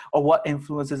 Yeah. what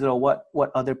influences it, or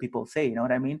what other people say, you know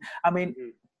what I mean? I mean,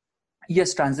 Mhm.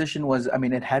 yes, transition was, I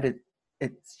mean, it had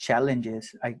its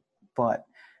challenges, but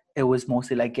it was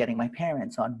mostly like getting my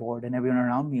parents on board and everyone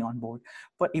around me on board.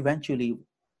 But eventually,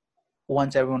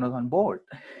 once everyone was on board,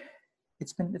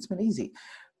 it's been easy.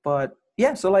 But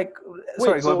yeah, so like,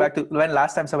 sorry, Wait, going back so to when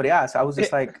last time somebody asked, I was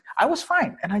just eh, like, I was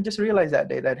fine, and I just realized that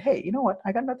day that, hey, you know what,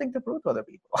 I got nothing to prove to other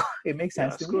people. It makes yeah,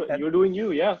 sense to me, screw it. and You're doing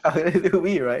you. Yeah. to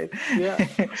me, right? Yeah.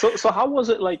 So how was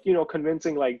it like,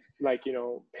 convincing like,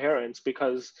 parents?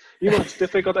 Because, it's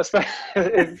difficult, especially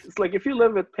it's like if you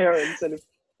live with parents and if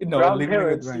No, living with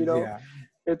grandparents, friends,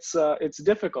 yeah, it's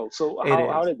difficult. So it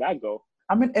how is. did that go?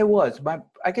 I mean, it was.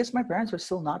 I guess my parents were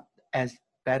still not as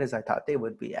bad as I thought they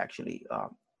would be, actually.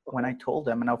 When Okay. I told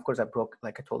them, and of course I broke,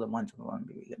 like I told them once, I want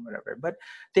to be vegan, whatever. But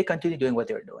they continued doing what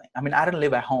they were doing. I mean, I didn't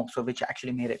live at home, so which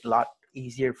actually made it a lot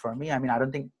easier for me. I mean, I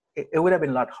don't think it would have been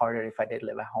a lot harder if I did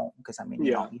live at home, because I mean,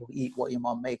 you know, Yeah. you eat what your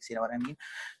mom makes, you know what I mean?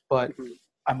 But Mhm.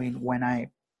 I mean, when I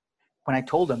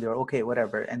told them, they were okay,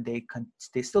 whatever, and they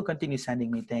still continue sending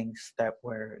me things that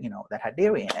were, you know, that had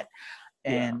dairy in it,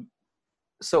 Yeah. and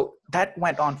so that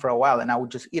went on for a while, and I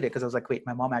would just eat it because I was like, wait,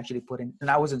 my mom actually put in, and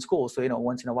I was in school, so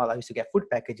once in a while I used to get food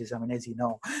packages. I mean, as you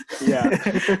know, Yeah.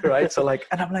 right? So like,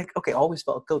 and I'm like, okay, always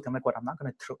felt guilty. I'm like, what? I'm not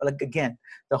gonna throw, like, again,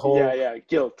 the Yeah, whole yeah,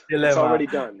 guilt. It's dilemma. already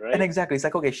done, And right? exactly, it's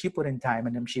like, okay, she put in time,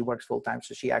 and then she works full time,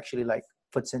 so she actually like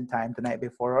puts in time the night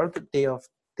before or the day of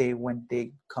day when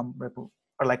they come,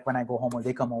 or like when I go home or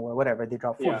they come over, or whatever, they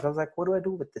drop food. Yeah, So I was like, what do I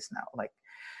do with this now? Like,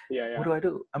 yeah, what yeah. do I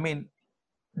do? I mean,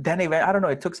 then even I don't know.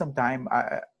 It took some time,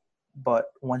 but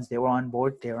once they were on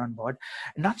board, they were on board.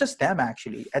 Not just them,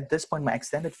 actually. At this point, my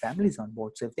extended family's on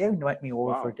board. So if they invite me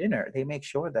over for Wow. dinner, they make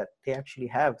sure that they actually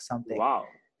have something. Wow.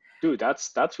 Dude,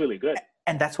 that's really good.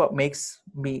 And that's what makes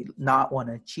me not want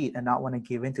to cheat and not want to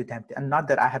give in to temptation. And not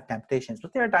that I have temptations,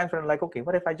 but there are times where I'm like, okay,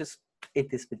 what if I just ate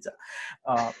this pizza?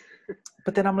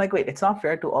 But then I'm like, wait, it's not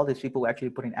fair to all these people who actually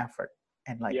put in effort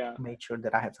and like Yeah. made sure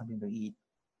that I have something to eat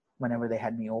whenever they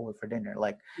had me over for dinner.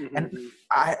 Like, Mm-hmm. and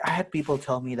I had people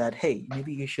tell me that, hey,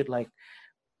 maybe you should like,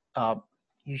 uh,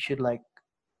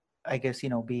 I guess,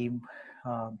 be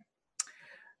um,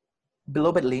 a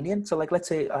little bit lenient. So like, let's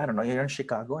say, I don't know, you're in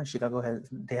Chicago, and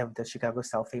they have the Chicago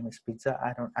style famous pizza.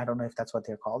 I don't know if that's what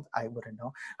they're called. I wouldn't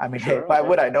know. I mean, hey, Sure, why okay.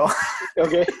 would I know?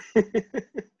 Okay.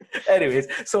 Anyways,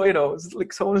 so it's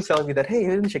like someone was telling me that, hey,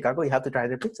 in Chicago you have to try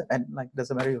their pizza, and like,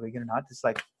 doesn't matter if you're vegan or not, it's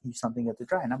like something you have to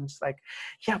try. And I'm just like,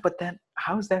 yeah, but then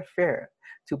how is that fair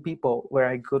to people where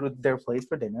I go to their place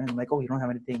for dinner and I'm like, oh, you don't have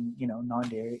anything,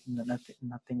 non-dairy,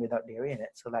 nothing without dairy in it,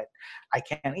 so that I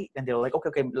can't eat. And they're like,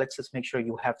 okay, let's just make sure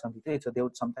you have something to eat. So they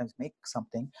would sometimes make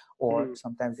something, or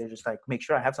sometimes they're just like, make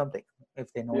sure I have something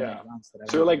if they know in Yeah. advance that I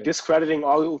So will you're be like there. discrediting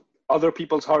all other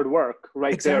people's hard work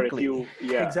right there. If Exactly. you,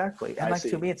 yeah, Exactly. And I like, to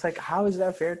see. me, it's like, how is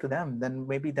that fair to them? Then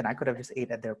maybe then I could have just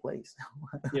ate at their place.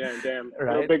 Yeah, damn. You're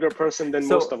a Right. bigger person than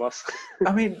most So of us.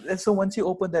 I mean, so once you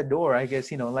open that door, I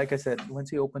guess, like I said,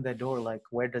 once you open that door, like,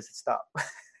 where does it stop?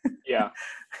 Yeah,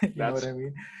 You know what I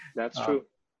mean? that's Um, true.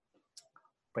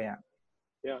 but yeah.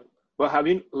 Yeah. Well, have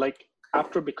you like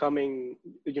after becoming,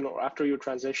 after you're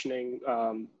transitioning,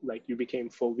 like you became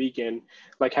full vegan,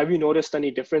 like have you noticed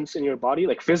any difference in your body,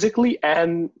 like physically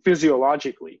and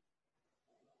physiologically?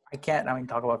 I mean,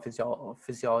 talk about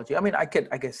physiology. I mean, I guess,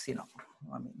 I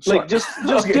mean, Like sure. just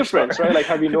Okay, sure. difference, right? Like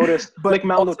have you noticed But like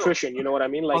malnutrition? You know what I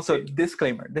mean? Like also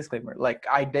disclaimer, like,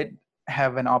 I did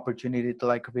have an opportunity to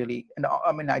like really, and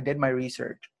I mean, I did my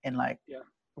research and like yeah,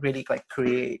 really like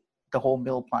create the whole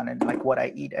meal plan and like what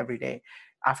I eat every day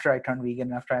after I turned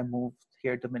vegan, after I moved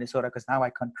here to Minnesota, because now I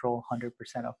control 100%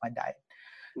 of my diet.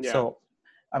 yeah, So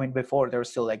I mean, before there was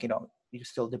still like, you're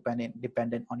still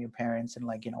dependent on your parents and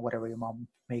like, whatever your mom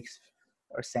makes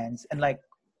or sends. And like,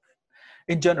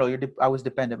 in general, I was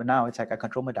dependent, but now it's like I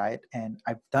control my diet, and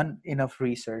I've done enough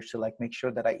research to like make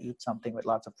sure that I eat something with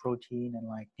lots of protein and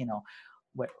like,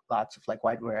 with lots of like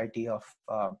wide variety of,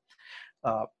 uh,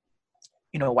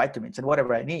 vitamins and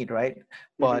whatever I need. Right.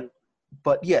 mm-hmm.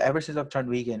 But yeah, ever since I've turned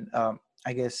vegan,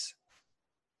 I guess,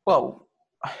 well,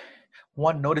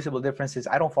 one noticeable difference is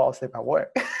I don't fall asleep at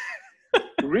work.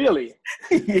 Really?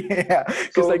 Yeah,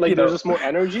 because So like, like there's just more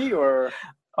energy, or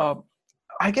um,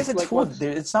 I guess it's like food. what's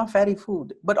It's not fatty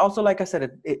food, but also, like I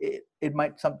said, it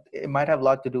might have a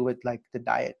lot to do with like the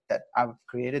diet that I've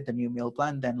created, the new meal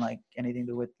plan, than like anything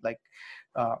to do with like,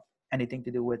 uh, anything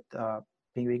to do with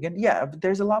being vegan. Yeah, but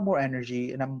there's a lot more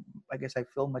energy, and I guess I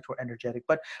feel much more energetic.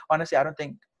 But honestly, I don't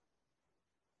think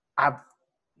I've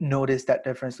noticed that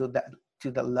difference to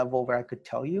the level where I could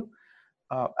tell you.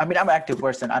 I mean, I'm an active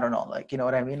person. I don't know, like, you know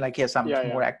what I mean? Like, yes, I'm yeah,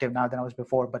 more yeah, active now than I was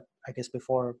before, but I guess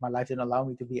before my life didn't allow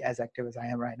me to be as active as I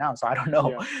am right now. So I don't know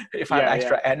yeah, if I have yeah, yeah,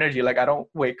 extra energy. Like, I don't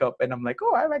wake up and I'm like,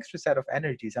 oh, I have extra set of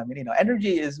energies. I mean,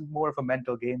 energy is more of a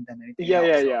mental game than anything yeah,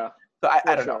 else. yeah, So, yeah,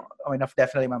 I for don't know. sure. I mean,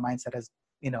 definitely my mindset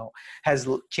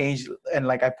changed, and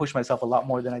like I push myself a lot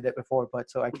more than I did before.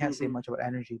 But so I can't say Mm-hmm. much about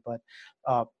energy,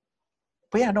 uh,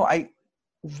 but yeah, no,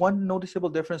 one noticeable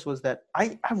difference was that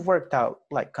I've worked out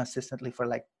like consistently for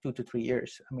like 2 to 3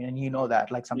 years. I mean, and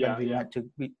that, like, sometimes Yeah, we yeah, went to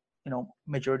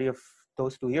majority of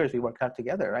those 2 years we worked out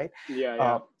together, right? yeah, Uh,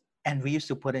 yeah. and we used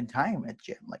to put in time at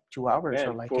gym, like 2 hours or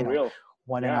Man, like, for real.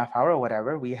 one and a Yeah. half hour or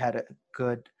whatever. We had a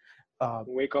good, uh,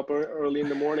 Wake up early in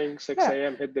the morning, 6 yeah,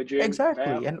 a.m., hit the gym,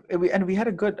 exactly. bam. And we had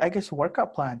a good, I guess,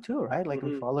 workout plan too, right? Like, we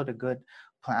Mm-hmm. followed a good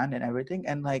plan and everything.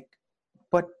 And like,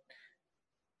 but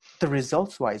the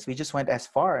results wise, we just went as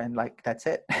far, and like, that's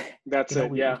it. That's it.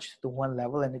 We Yeah. reached the one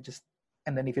level, and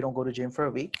then if you don't go to gym for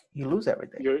a week, you lose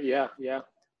everything. Yeah, yeah.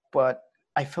 But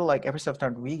I feel like ever since I've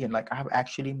turned vegan, like, I have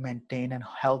actually maintained and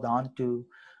held on to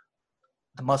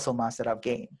the muscle mass that I've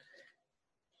gained.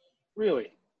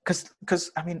 Really?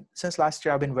 Because I mean, since last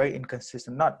year, I've been very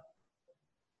inconsistent. Not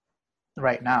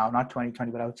right now, not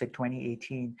 2020, but I would say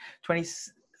 2018, 20,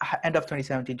 end of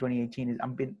 2017, 2018 is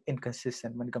I'm been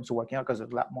inconsistent when it comes to working out because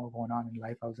there's a lot more going on in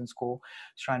life. I was in school,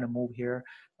 trying to move here,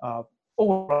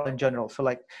 overall in general. So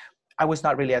like, I was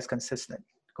not really as consistent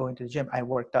going to the gym. I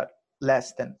worked out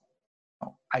less than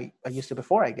I used to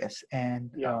before, I guess.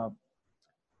 And Yeah.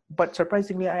 but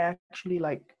surprisingly, I actually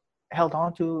like held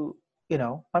on to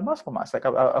my muscle mass. Like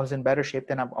I was in better shape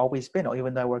than I've always been, or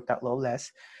even though I worked out a little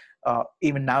less.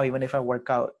 Even now, even if I work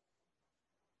out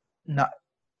not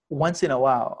once in a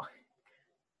while,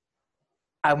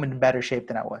 I'm in better shape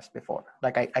than I was before.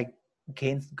 Like I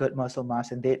gained good muscle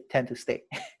mass, and they tend to stay.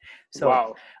 So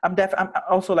Wow. I'm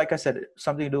also, like I said,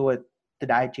 something to do with the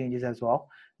diet changes as well,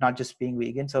 not just being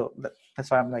vegan. So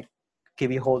that's why I'm like give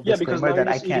you a whole Yeah, because disclaimer now you're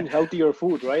that I just eating can't. healthier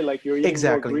food, right? Like you're eating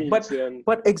more Exactly. greens and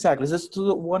But exactly. This is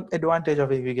the one advantage of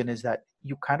being vegan is that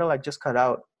you kind of like just cut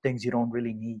out things you don't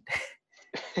really need.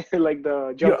 like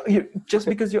the junk food. You just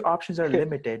because your options are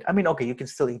limited. I mean, okay, you can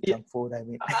still eat Yeah, junk food. I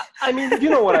mean, I mean, you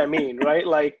know what I mean, right?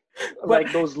 but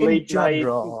Like those in late night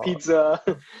general, pizza,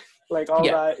 like all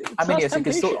yeah. that. I It's mean, less yes, you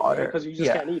can still temptation, right? order. Because you just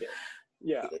Yeah, can't eat it.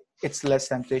 Yeah. it's less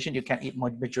temptation. You can't eat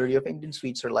majority of Indian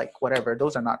sweets or like whatever.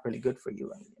 Those are not really good for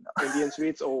you. I mean, Indian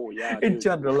sweets. Oh yeah, in dude.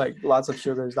 general, like lots of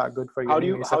sugar is not good for you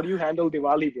anyway. So How do you handle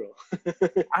Diwali, bro?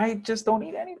 I just don't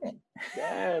eat anything.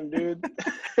 Damn, dude.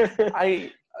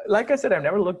 Like I said, I've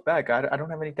never looked back. I don't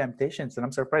have any temptations, and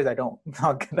I'm surprised I don't. I'm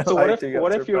not gonna So lie to you. I'm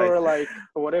what if surprised. you're like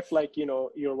what if like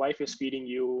your wife is feeding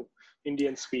you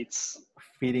Indian sweets?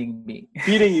 Feeding me.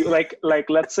 Feeding you like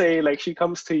let's say like she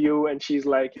comes to you and she's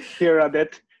like, here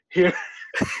Adit, here,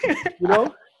 you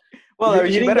know, Well, I you're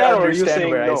mean, she eating better that or are you understand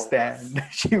where saying I no? stand.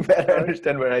 She better Sorry.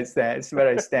 understand where I stand. It's where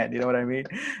I stand. You know what I mean?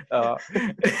 Uh,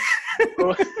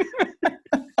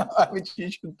 I mean,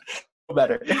 she should know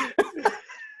better.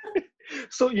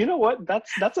 So you know what?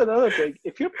 That's another thing.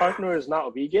 If your partner is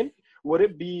not vegan, would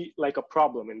it be like a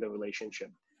problem in the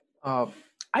relationship? Uh,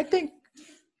 I think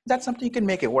that's something you can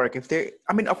make it work. If they,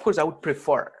 I mean, of course, I would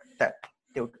prefer that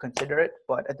they would consider it,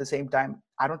 but at the same time,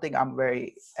 I don't think I'm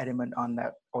very adamant on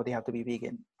that. Or they have to be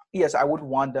vegan. Yes, I would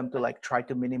want them to like try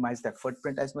to minimize their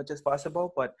footprint as much as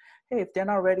possible. But hey, if they're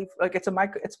not ready, like it's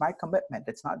my commitment.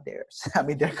 It's not theirs. I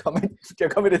mean, they're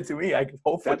committed to me. I can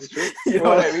hopefully, That's true. you know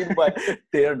Well, what I mean. But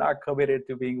they're not committed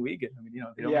to being vegan. I mean,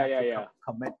 they don't yeah, have yeah, to yeah.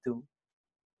 commit to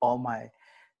all my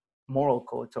moral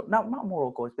codes. Or not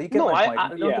moral codes, but you get No, my point. I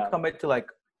They don't have to yeah. commit to like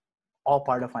all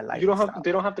part of my You don't have lifestyle.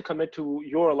 they don't have to commit to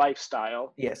your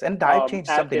lifestyle, Yes, and diet change is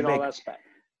in something all big, aspects.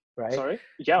 right? Sorry?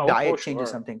 Yeah, oh for Diet change is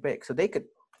sure. something big, so they could.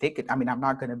 I mean, I'm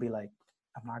not gonna be like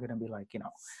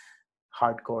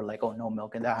hardcore, like, oh, no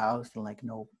milk in the house and like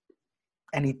no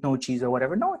cheese or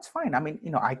whatever. No, it's fine. I mean,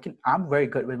 I'm very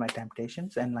good with my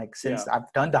temptations, and like Yeah. since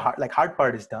I've done the hard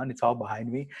part is done, it's all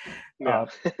behind me. Yeah.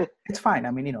 It's fine.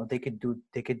 I mean, they could do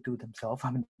themselves. I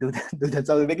mean, do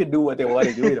themselves. They can do what they want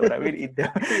to do. You know what I mean? Eat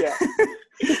them. Yeah.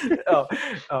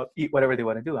 Eat whatever they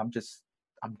want to do. I'm just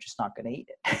not gonna eat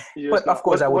it. You But just of not.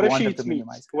 course, I would What if want she them to eats meat?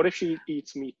 minimize it. What if she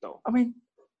eats meat though? I mean,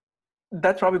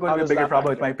 that's probably going How to be a does bigger that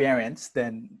problem with factor my in? parents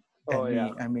than Oh yeah.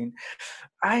 me. I mean,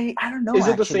 I don't know Is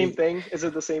it the same actually. thing? Is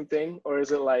it the same thing? Or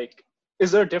is it like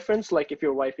is there a difference like if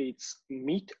your wife eats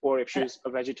meat or if she's a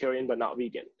vegetarian but not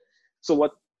vegan? So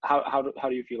what how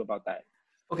do you feel about that?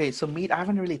 Okay, so meat, I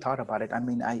haven't really thought about it. I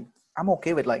mean, I'm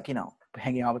okay with like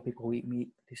hanging out with people who eat meat.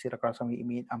 They sit across from me, eat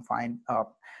meat. I'm fine.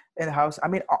 In the house, I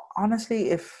mean, honestly,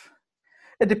 if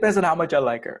it depends on how much I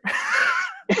like her.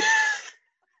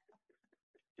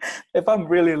 If I'm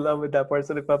really in love with that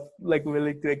person, if I'm like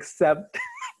willing to accept,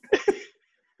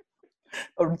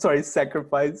 or sorry,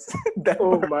 sacrifice that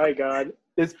Oh part, my god.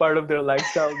 this part of their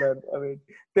lifestyle, then I mean,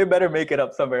 they better make it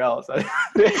up somewhere else.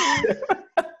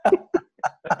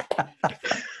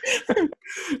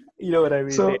 You know what I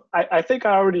mean? So I think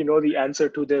I already know the answer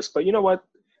to this, but you know what?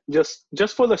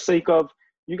 Just for the sake of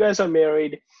you guys are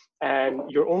married and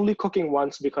you're only cooking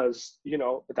once because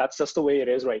that's just the way it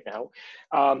is right now.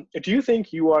 Do you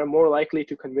think you are more likely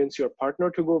to convince your partner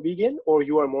to go vegan, or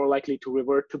you are more likely to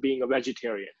revert to being a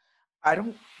vegetarian? I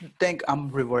don't think I'm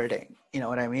reverting. You know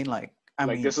what I mean? Like, I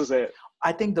Like mean, this is it.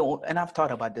 I think and I've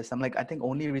thought about this. I'm like, I think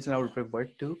only reason I would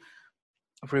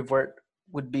revert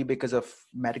would be because of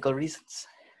medical reasons.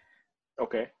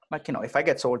 Okay. Like, if I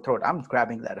get sore throat, I'm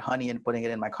grabbing that honey and putting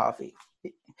it in my coffee.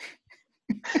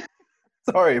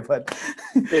 Sorry, but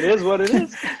It is what it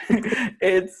is.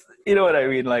 it's, you know what I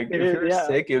mean? Like, It if is, you're yeah,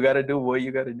 sick, you got to do what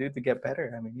you got to do to get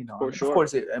better. I mean, for of sure.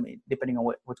 course, I mean, depending on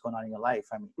what's going on in your life.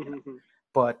 I mean, Mhm.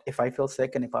 but if I feel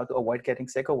sick and if I have to avoid getting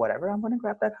sick or whatever, I'm going to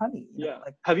grab that honey. Yeah.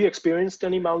 Like, Have you experienced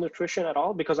any malnutrition at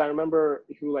all? Because I remember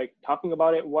you like talking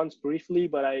about it once briefly,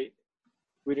 but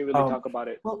We didn't really talk about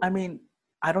it. Well, I mean,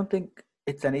 I don't think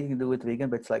it's anything to do with vegan,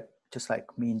 but it's like just like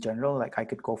me in general. Like I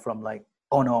could go from like,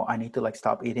 oh no, I need to like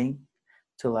stop eating,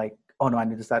 to like, oh no, I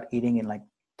need to start eating in like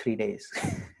 3 days.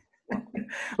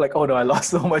 Like, oh no, I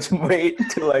lost so much weight,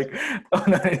 to like, oh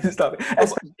no, I need to stop.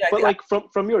 But like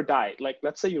from your diet, like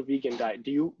let's say your vegan diet,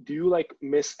 do you like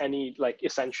miss any like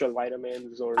essential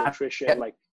vitamins or nutrition,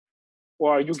 like,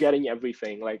 or are you getting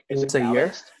everything? Like, is it a year.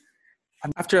 balanced?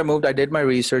 After I moved, I did my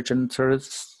research, and sort of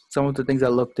some of the things I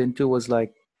looked into was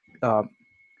like,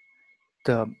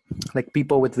 the like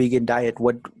people with vegan diet,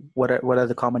 what are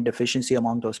the common deficiency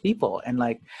among those people, and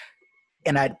like,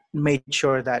 and I made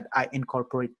sure that I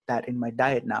incorporate that in my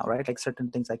diet now, right? Like certain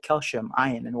things like calcium,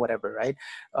 iron, and whatever, right?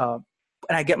 And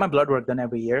I get my blood work done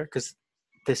every year, because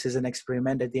this is an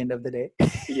experiment at the end of the day.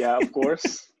 Yeah, of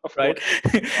course. Right.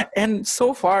 Yeah. And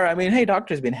so far, I mean, hey,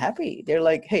 doctor's been happy. They're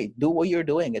like, hey, do what you're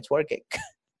doing. It's working.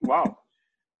 Wow.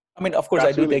 I mean, of course,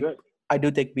 That's really good. I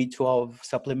do take B12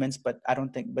 supplements, but I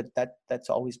don't think, but that's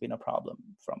always been a problem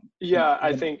from. Yeah,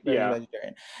 I think, yeah.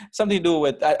 Vegetarian. Something to do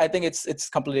with, I think it's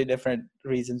completely different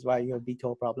reasons why you have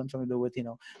B12 problems. Something to do with,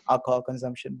 alcohol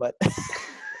consumption, but.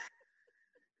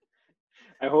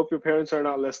 I hope your parents are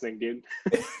not listening, dude.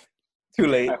 Too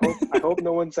late. I hope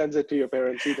no one sends it to your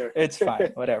parents either. It's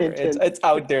fine, whatever. It's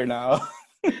out there now.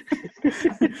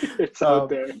 It's out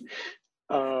there.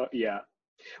 Yeah.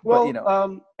 Well,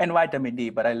 but, and vitamin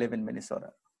D, but I live in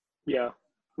Minnesota. Yeah.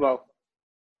 Well.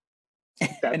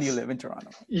 And you live in Toronto.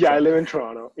 Yeah, so. I live in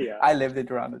Toronto. Yeah. I lived in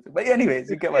Toronto too. But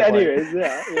anyways, you get my point. Anyways,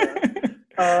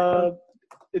 yeah.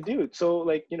 Dude, so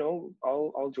like,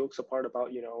 all jokes apart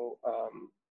about,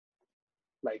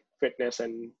 like fitness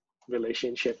and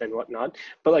relationship and whatnot,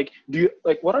 but like,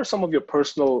 what are some of your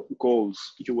personal goals,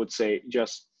 you would say,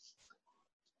 just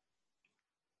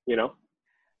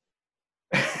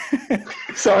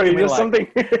sorry, just like, something.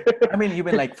 I mean, you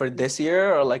mean like for this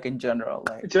year, or like in general?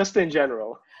 Like just in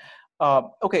general.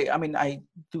 Okay, I mean, I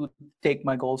do take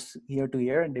my goals year to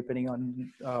year, and depending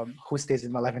on who stays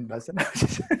in my life and doesn't.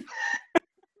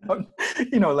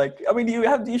 Like, I mean,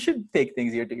 you should take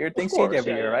things year to year. Things change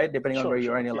every year, right? Depending on where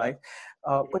you are in your life.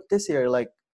 But this year, like,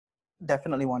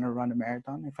 definitely want to run a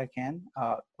marathon if I can.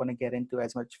 Want to get into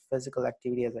as much physical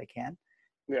activity as I can.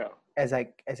 Yeah. As I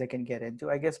can get into,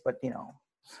 I guess. But the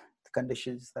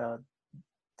conditions, the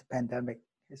pandemic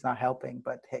is not helping.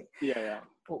 But hey,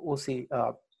 we'll see.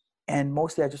 And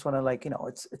mostly, I just want to, like,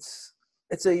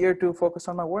 it's a year to focus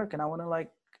on my work, and I want to, like,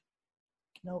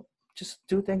 just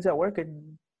do things at work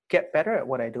and get better at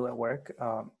what I do at work.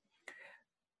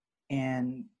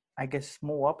 And I guess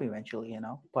move up eventually,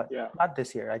 but not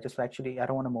this year. I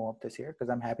don't want to move up this year, because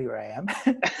I'm happy where I am.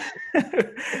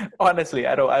 Honestly,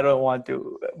 I don't want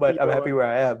to, but I'm happy where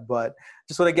I am. But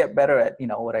just want to get better at,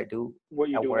 what I do. What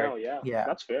you at do work. now, yeah.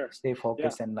 That's fair. Stay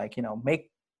focused and, like,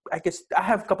 I guess I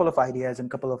have a couple of ideas and a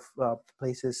couple of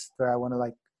places where I want to,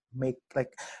 like,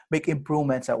 make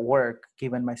improvements at work,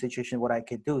 given my situation, what I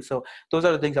could do. So those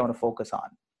are the things I want to focus on.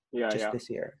 This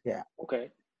year. Yeah.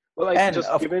 Okay. Well, like, just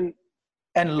given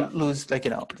and lose, like,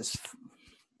 this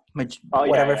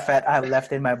whatever fat I have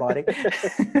left in my body.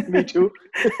 Me too.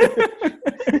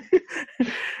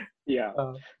 Yeah.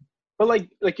 But like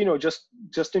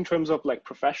just in terms of, like,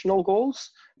 professional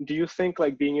goals, do you think,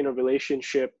 like, being in a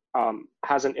relationship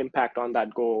has an impact on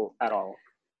that goal at all?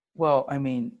 Well, I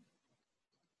mean,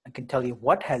 I can tell you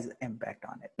what has impact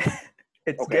on it.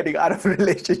 It's getting out of a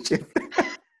relationship.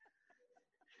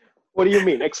 What do you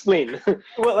mean? Explain.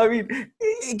 Well, I mean,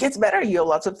 it gets better. You have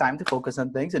lots of time to focus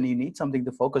on things, and you need something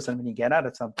to focus on when you get out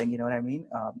of something. You know what I mean?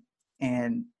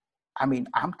 And I mean,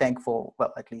 I'm thankful.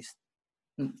 Well, at least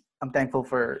I'm thankful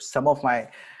for some of my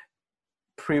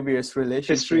previous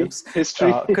relationships.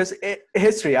 History. Because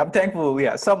history, I'm thankful.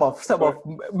 Yeah, some of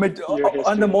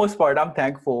on the most part, I'm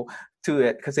thankful to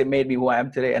it, because it made me who I am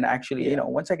today. And actually,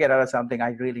 once I get out of something,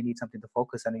 I really need something to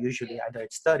focus on. Usually either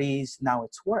it's studies, now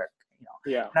it's work.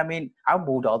 Yeah. And I mean, I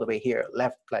moved all the way here,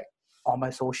 left, like, all my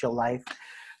social life,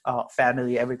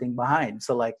 family, everything behind.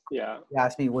 So, like, you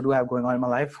ask me, what do I have going on in my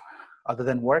life other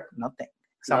than work? Nothing.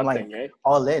 So I'm like, right?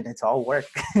 All in. It's all work.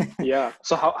 Yeah.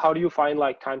 So how do you find,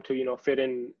 like, time to fit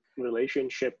in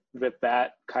relationship with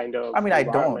that kind of? I mean, I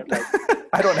don't. Like,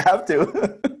 I don't have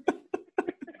to.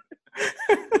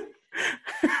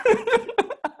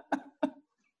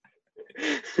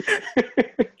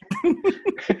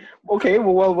 Okay,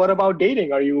 well, what about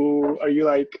dating? Are you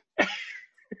like?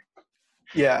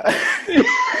 Yeah.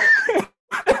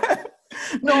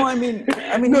 No, I mean,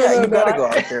 you gotta go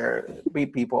out there,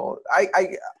 meet people.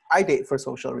 I date for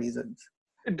social reasons.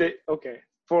 Okay,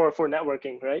 for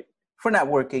networking, right? For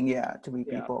networking, to meet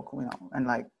people, and,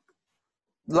 like,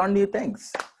 learn new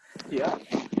things. Yeah.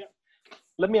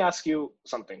 Let me ask you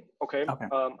something, okay? Okay.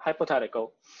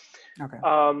 Hypothetical. Okay.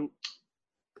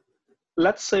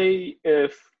 Let's say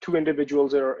if two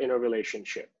individuals are in a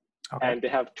relationship Okay. and they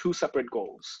have two separate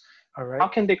goals, All right. how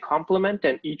can they complement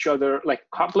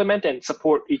and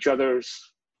support each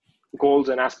other's goals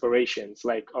and aspirations?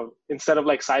 Like instead of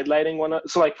like sidelining one.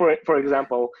 So like for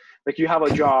example, like you have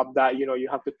a job that you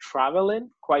have to travel in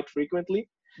quite frequently,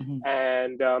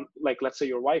 and like let's say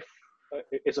your wife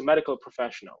is a medical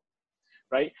professional.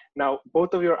 Right now,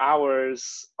 both of your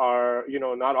hours are,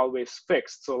 not always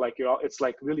fixed. So like it's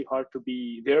like really hard to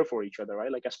be there for each other, right?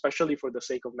 Like especially for the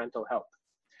sake of mental health.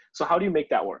 So how do you make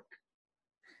that work?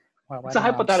 Well, It's I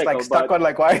a don't know. I'm just hypothetical, like stuck but on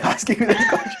like, why are you asking me this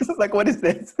question? Like, what is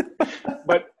this?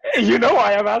 but you know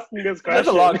why I'm asking this question. That's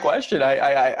a long question. I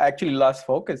actually lost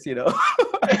focus,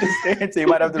 at this stage, so you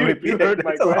might have to Dude, repeat you it. heard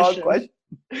my It's a long question.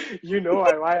 You know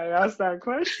why I asked that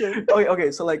question.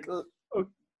 Okay. So like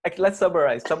let's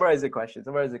summarize the question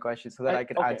so that I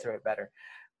can Okay. answer it better.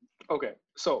 Okay.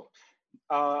 So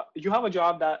you have a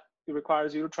job that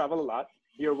requires you to travel a lot.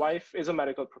 Your wife is a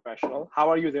medical professional. How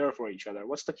are you there for each other?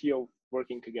 What's the key of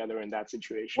working together in that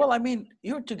situation? Well, I mean,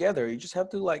 you're together. You just have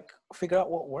to like figure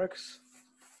out what works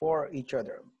for each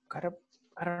other. Gotta,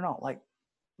 I don't know, like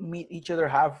meet each other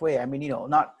halfway. I mean,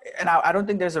 not, and I don't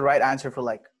think there's a right answer for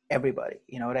like everybody.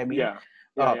 You know what I mean?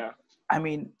 Yeah. I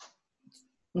mean,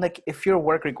 like if your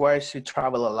work requires you to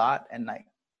travel a lot, and like,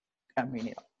 I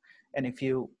mean, and if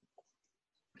you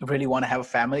really want to have a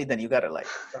family, then you gotta like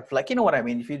you know what I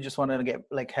mean. If you just want to get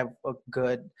like have a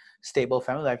good stable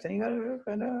family life, then you gotta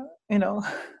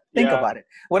think about it.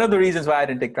 One of the reasons why I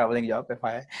didn't take traveling job, if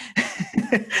I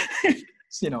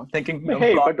thinking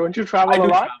hey, but don't you travel a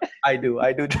lot? I do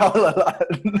travel a lot.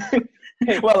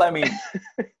 Well, I mean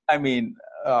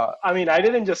I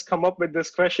didn't just come up with these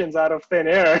questions out of thin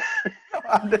air.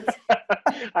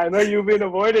 I know you've been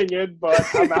avoiding it, but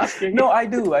I'm asking. No, I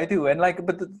do. And like,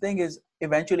 but the thing is,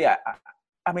 eventually I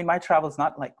mean, my travel is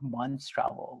not like months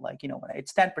travel. Like,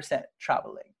 it's 10%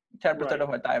 traveling. 10% of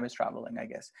my time is traveling, I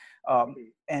guess.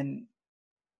 And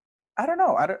I don't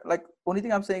know. Only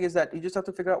thing I'm saying is that you just have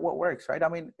to figure out what works, right? I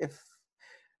mean,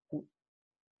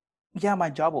 my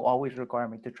job will always require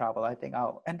me to travel. I think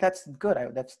and that's good.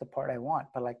 That's the part I want.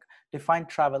 But like, define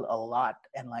travel a lot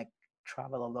and like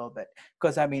travel a little bit.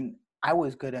 Because I mean, I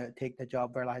was gonna take the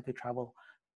job where I had to travel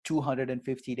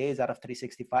 250 days out of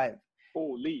 365.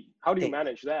 Holy, how do you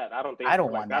manage that? I don't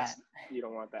want that. You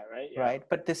don't want that, right? Yeah. Right.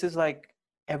 But this is like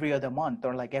every other month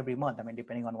or like every month. I mean,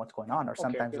 depending on what's going on, or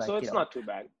sometimes so it's not too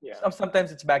bad. Yeah.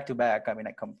 Sometimes it's back to back. I mean,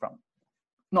 I come from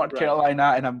North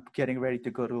Carolina and I'm getting ready to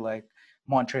go to like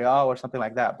Montreal or something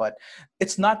like that, but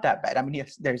it's not that bad. I mean,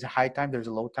 yes, there's a high time, there's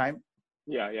a low time.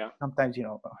 Yeah. Sometimes,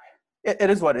 it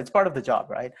is it's part of the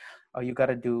job, right? You got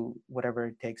to do whatever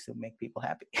it takes to make people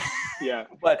happy. Yeah.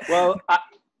 But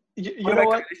you know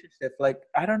what? Like,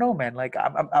 I don't know, man. Like,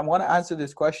 I want to answer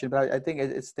this question, but I think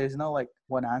there's no like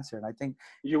one answer. And I think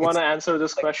you want to answer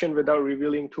this question without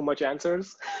revealing too much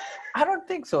answers. I don't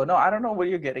think so. No, I don't know what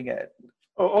you're getting at.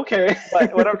 Oh, okay.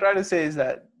 But what I'm trying to say is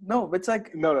that it's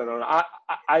like no.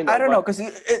 I know. I don't know, because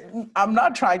I'm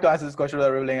not trying to answer this question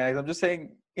without revealing anything. I'm just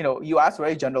saying, you asked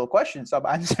very general questions, so I'm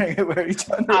answering it very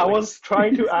generally. I was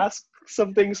trying to ask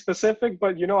something specific,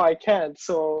 but I can't.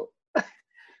 So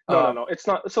no, it's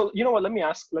not. So you know what? Let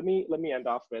me end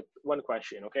off with one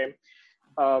question. Okay,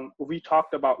 we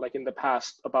talked about like in the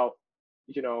past about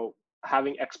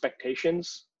having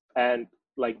expectations and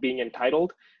like being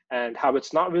entitled, and how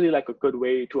it's not really like a good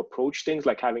way to approach things,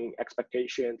 like having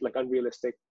expectations, like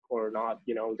unrealistic or not,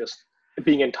 just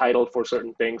being entitled for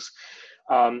certain things.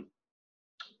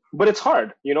 But it's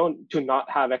hard, to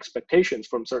not have expectations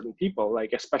from certain people,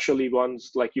 like especially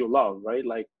ones like you love, right?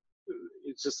 Like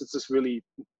it's just really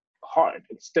hard.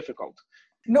 It's difficult.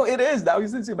 No, it is. Now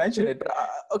since you mentioned it,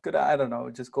 but I don't know,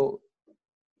 just go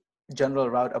general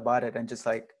route about it and just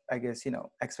like, I guess,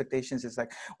 expectations is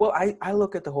like, well, I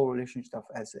look at the whole relationship stuff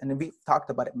as, and we've talked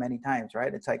about it many times,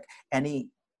 right? It's like any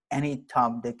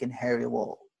Tom, Dick, and Harry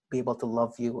will be able to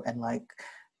love you and like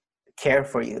care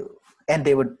for you, and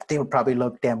they would probably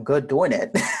look damn good doing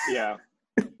it. Yeah.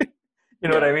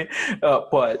 What I mean?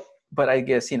 But I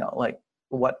guess, like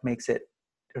what makes it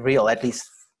real, at least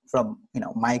from,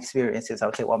 my experiences, I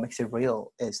would say what makes it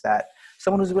real is that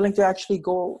someone who's willing to actually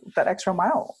go that extra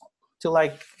mile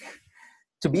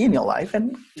to be in your life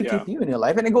and to keep you in your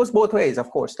life. And it goes both ways, of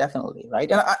course, definitely.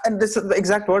 Right. And this is the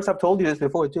exact words I've told you this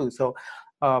before too. So,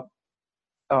 but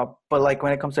like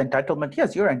when it comes to entitlement,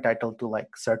 yes, you're entitled to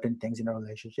like certain things in a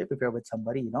relationship. If you're with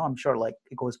somebody, I'm sure like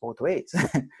it goes both ways.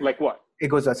 Like what? It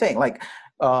goes without saying, like,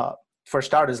 for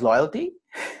starters, loyalty.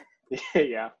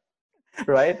 Yeah.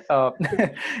 right?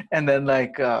 And then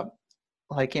I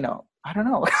don't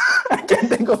know. I can't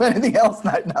think of anything else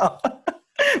right now.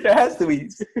 There has to be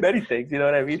many things, you know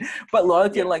what I mean? But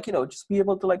loyalty, Yeah. and just be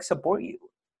able to support you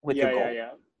with your goals,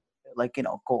 Yeah.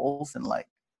 goals and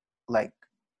like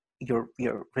your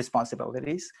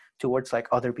responsibilities towards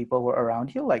other people who are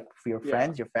around you, like for your Yeah.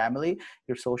 friends, your family,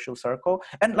 your social circle.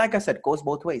 And like I said, it goes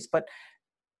both ways. But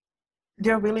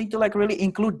they're willing to really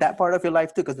include that part of your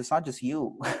life too, because it's not just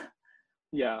you.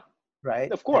 Yeah.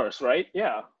 Right? Of course, right?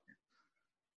 Yeah.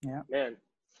 Yeah. Man,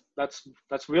 that's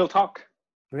real talk.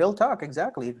 Real talk,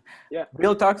 exactly. Yeah.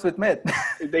 Real talks with Myth.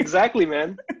 Exactly,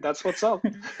 man. That's what's up.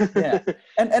 Yeah.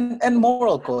 And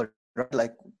moral code, right?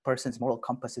 Like person's moral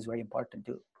compass is very important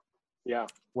too. Yeah.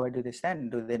 Where do they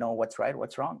stand? Do they know what's right,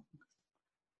 what's wrong?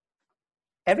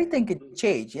 Everything can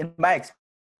change in my experience.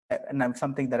 And I'm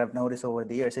something that I've noticed over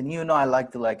the years. And I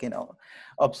like to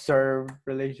observe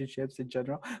relationships in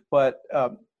general. But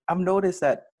I've noticed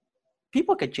that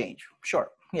people can change. Sure.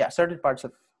 Yeah. Certain parts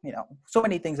of, so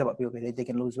many things about people. They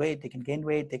can lose weight, they can gain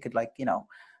weight, they could I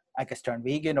guess turn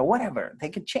vegan or whatever. They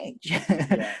can change.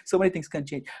 Yeah. So many things can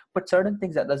change. But certain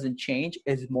things that doesn't change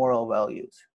is moral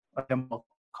values or the moral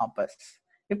compass.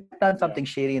 If they've done something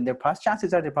shady in their past,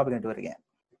 chances are they're probably going to do it again.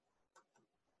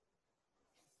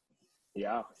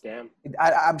 Yeah, damn.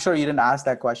 I'm sure you didn't ask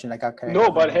that question. Okay. No,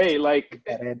 but hey,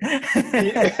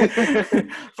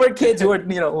 for kids who are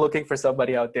looking for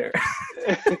somebody out there,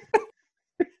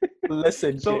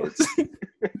 listen, kids.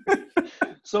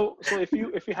 So if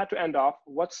you had to end off,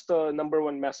 what's the number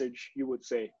one message you would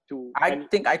say to? I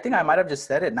think I might have just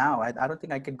said it now. I don't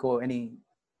think I could go any.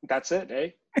 That's it,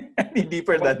 eh? Any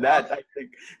deeper than that, I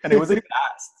think. And it wasn't even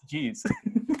asked. Jeez.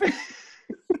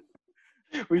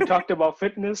 We talked about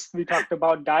fitness. We talked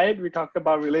about diet. We talked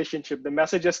about relationship. The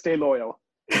message is stay loyal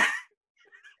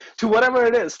to whatever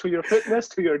it is, to your fitness,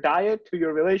 to your diet, to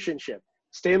your relationship.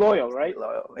 Stay loyal, right? Stay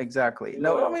loyal. Exactly. Stay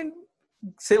No, loyal. I mean,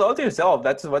 stay loyal to yourself.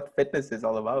 That's what fitness is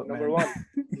all about. Number man. one.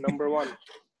 Number one.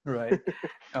 Right.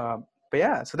 But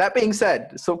yeah, so that being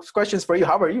said, so questions for you.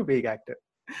 How are you being active?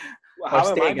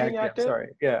 How am I being active? Sorry.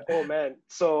 Yeah. Oh, man.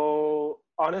 So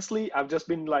honestly, I've just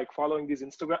been following these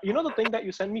Instagram. You know the thing that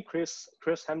you sent me, Chris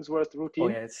Hemsworth routine? Oh,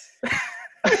 yes.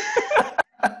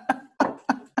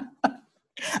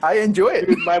 I enjoy it.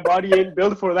 Dude, my body ain't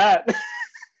built for that.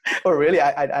 Oh, really?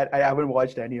 I haven't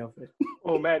watched any of it.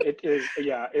 Oh man, it is.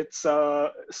 Yeah, it's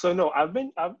so no, I've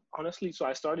honestly, so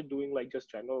I started doing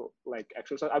just general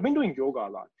exercise. I've been doing yoga a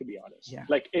lot, to be honest. Yeah.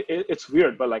 It's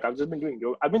weird, but I've just been doing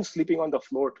yoga. I've been sleeping on the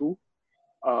floor too.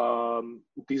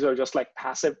 These are just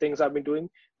passive things I've been doing.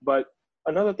 But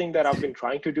another thing that I've been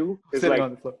trying to do is sitting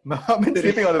on the floor. No, I've been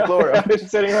sleeping on the floor. I've been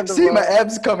sitting on the See floor. my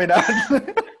abs coming out.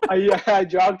 I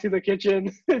jog to the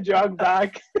kitchen, jog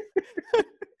back.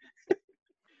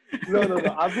 No.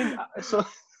 I've been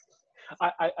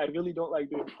I really don't like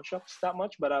doing push-ups that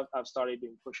much, but I've started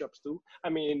doing push-ups too. I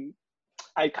mean,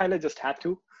 I kind of just had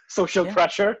to. Social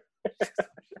pressure.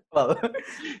 Well,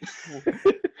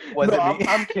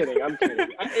 I'm kidding.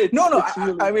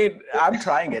 I mean, I'm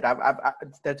trying it.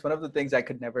 That's one of the things I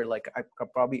could never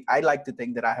I like to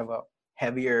think that I have a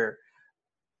heavier,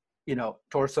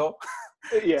 torso.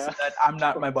 Yeah. So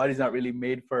that my body's not really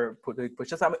made for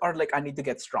push-ups. I need to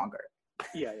get stronger.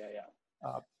 Yeah.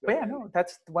 But yeah, no,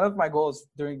 that's one of my goals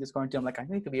during this quarantine. I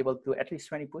need to be able to do at least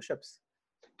 20 push-ups.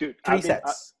 Dude, 3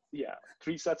 sets.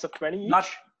 3 sets of 20 each? Not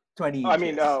 20 each. I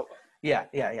mean, yeah,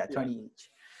 20 each.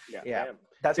 Yeah. Damn.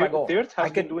 That's my goal. Tirth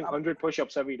has been doing 100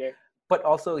 push-ups every day. But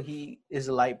also, he is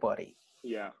a light body.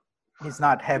 Yeah. He's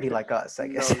not heavy like us, I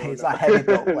guess. No, He's not heavy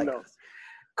built like No. us.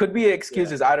 Could be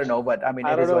excuses. I don't know. But I mean,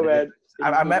 I it don't is know, what man. it is.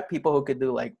 I met people who could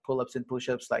do pull-ups and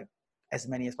push-ups as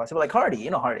many as possible. Like Hardy,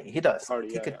 Hardy. He does.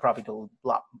 Hardy, he could probably do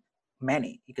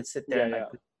many. He could sit there and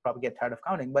probably get tired of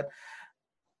counting. But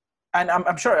and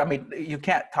I'm sure. I mean, you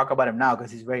can't talk about him now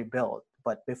because he's very built.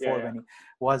 But before when he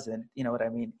wasn't, you know what I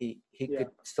mean? He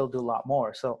could still do a lot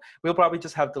more. So we'll probably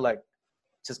just have to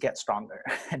just get stronger.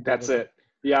 And that's it.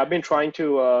 Yeah, I've been trying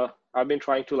to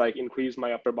increase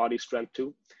my upper body strength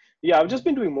too. Yeah, I've just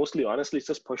been doing mostly, honestly, it's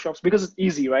just push-ups because it's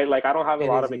easy, right? I don't have a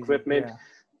lot of equipment. Yeah.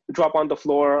 Drop on the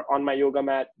floor on my yoga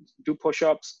mat, do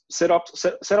push-ups,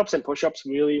 sit-ups and push-ups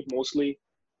really mostly.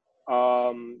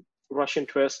 Russian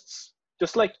twists,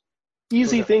 just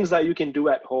easy things that you can do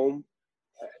at home.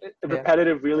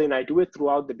 Repetitive really, and I do it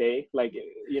throughout the day.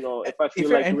 If I feel if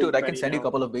you're into it, I can send you a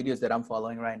couple of videos that I'm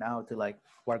following right now to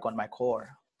work on my core.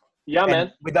 Yeah,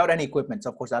 man. Without any equipment. So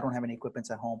of course, I don't have any equipment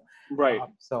at home. Right.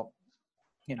 So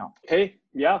Hey,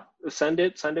 yeah, send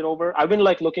it over. I've been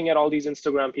like looking at all these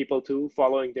Instagram people too,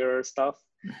 following their stuff.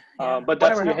 Yeah, But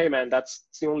that's whatever hey helps. man, that's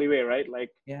the only way, right? Like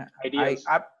Yeah, ideas.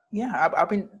 I've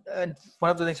been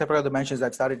one of the things I forgot to mention is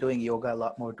I've started doing yoga a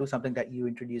lot more too. Something that you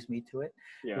introduced me to it.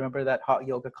 Yeah. Remember that hot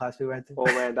yoga class we went to? Oh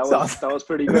man, that So, was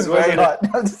pretty it was good, very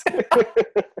wasn't hot.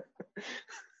 it?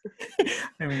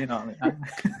 I mean,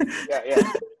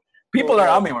 Yeah. people Oh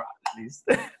around man. me were hot, at least.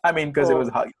 I mean, because it was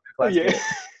a hot yoga class. Yeah.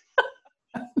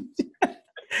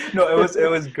 No, it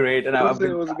was great, and I've It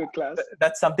been. was a good class.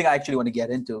 That's something I actually want to get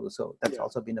into. So that's Yeah.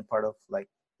 also been a part of like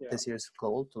Yeah. this year's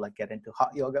goal to like get into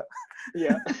hot yoga.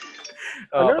 Yeah.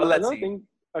 But let's see.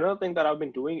 Another thing that I've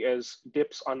been doing is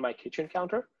dips on my kitchen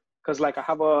counter, because like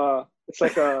it's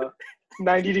like a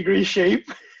 90-degree shape.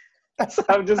 So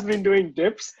I've just been doing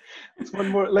dips. It's one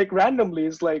more like randomly.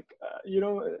 It's like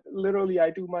literally I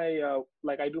do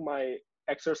my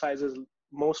exercises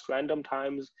most random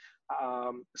times.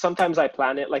 Sometimes I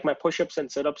plan it, like my push-ups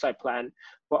and sit-ups I plan,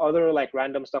 but other like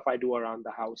random stuff I do around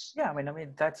the house. Yeah, I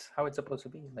mean that's how it's supposed to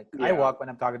be. Like I Yeah. walk when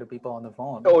I'm talking to people on the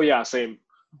phone. Oh yeah, same.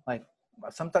 Like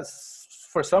sometimes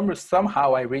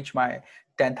somehow I reach my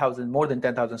more than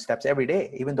 10,000 steps every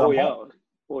day, even though Oh I'm yeah. home.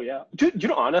 Oh yeah.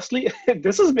 Honestly,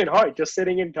 this has been hard just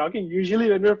sitting and talking. Usually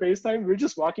when we're FaceTime, we're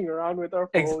just walking around with our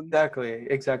phones. Exactly.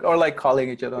 Or like calling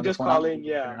each other on Just the phone. calling,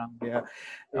 yeah.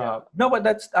 Yeah. No, but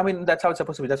that's how it's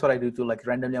supposed to be. That's what I do too. Like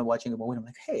randomly I'm watching a movie. I'm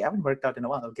like, hey, I haven't worked out in a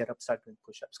while. I'll get up, start doing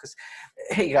push-ups. Because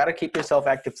hey, you gotta keep yourself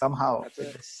active somehow at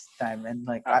this time. And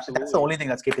like that's the only thing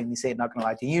that's keeping me sane, not gonna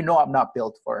lie to you. I'm not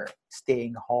built for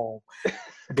staying home,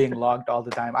 being logged all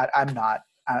the time. I'm not.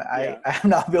 I'm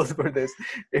not built for this.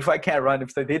 If I can't run,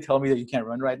 if they tell me that you can't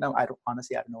run right now, I don't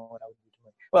know what I would be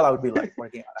doing. Well, I would be like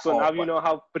working out. So now you know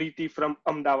how Preeti from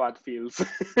Ahmedabad feels.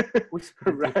 Who's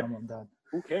Preeti from Ahmedabad?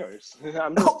 Who cares?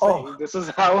 I'm just saying, this is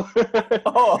how.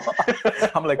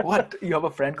 I'm like, what? You have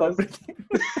a friend called Preeti?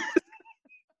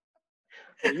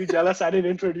 Are you jealous I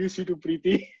didn't introduce you to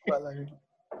Preeti? Well,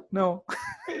 no.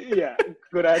 Yeah,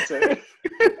 good answer.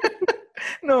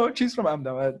 No, she's from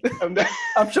Ahmedabad.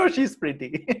 I'm sure she's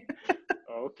pretty.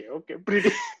 Okay,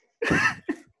 pretty.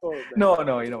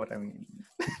 No, you know what I mean.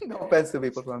 No offense to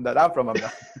people from that. I'm from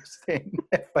Ahmedabad.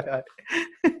 FYI.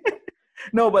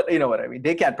 No, but you know what I mean.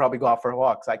 They can't probably go out for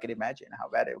walks. I can imagine how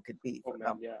bad it could be. Oh,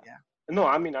 man, yeah. No,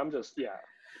 I mean, I'm just,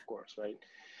 of course, right?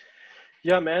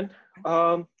 Yeah, man.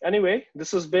 Anyway,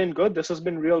 this has been good. This has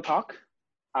been Real Talk.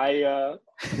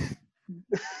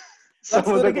 Some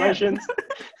of the questions.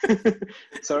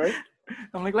 Sorry?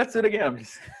 I'm like, let's do it again.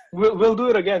 We'll do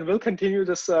it again. We'll continue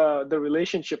this the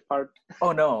relationship part.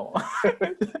 Oh no.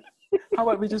 How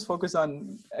about we just focus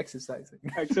on exercising?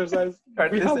 Exercise.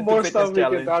 We have more stuff we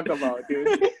can talk about,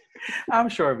 dude. I'm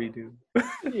sure we do.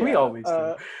 We always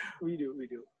do. We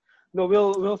do. No,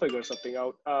 we'll figure something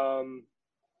out.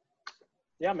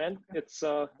 Yeah, man. It's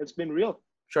been real.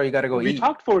 Sure, you gotta go eat. We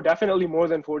talked for definitely more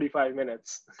than 45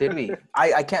 minutes. Did we?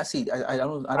 I can't see. I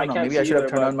don't know. Maybe I should have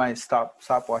turned on my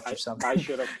stopwatch or something. I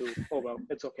should have too. Oh well,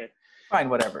 it's okay. Fine,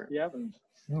 whatever. Yeah.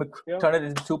 Turn it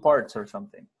into 2 parts or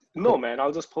something. No, man.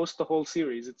 I'll just post the whole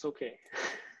series. It's okay.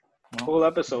 Whole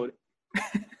episode.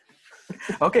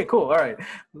 Okay, cool. All right.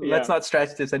 Let's not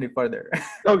stretch this any further.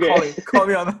 Okay. Call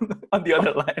me on the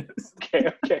other line.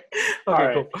 Okay. All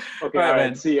right. Cool. Okay. All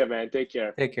right. See ya, man. Take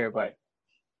care. Take care. Bye.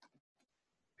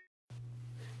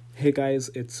 Hey guys,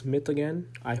 it's Myth again.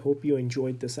 I hope you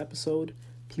enjoyed this episode.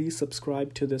 Please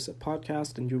subscribe to this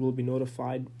podcast and you will be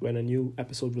notified when a new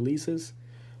episode releases.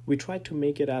 We tried to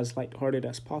make it as lighthearted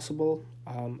as possible.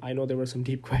 I know there were some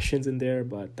deep questions in there,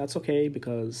 but that's okay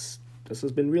because this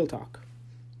has been Real Talk.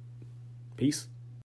 Peace.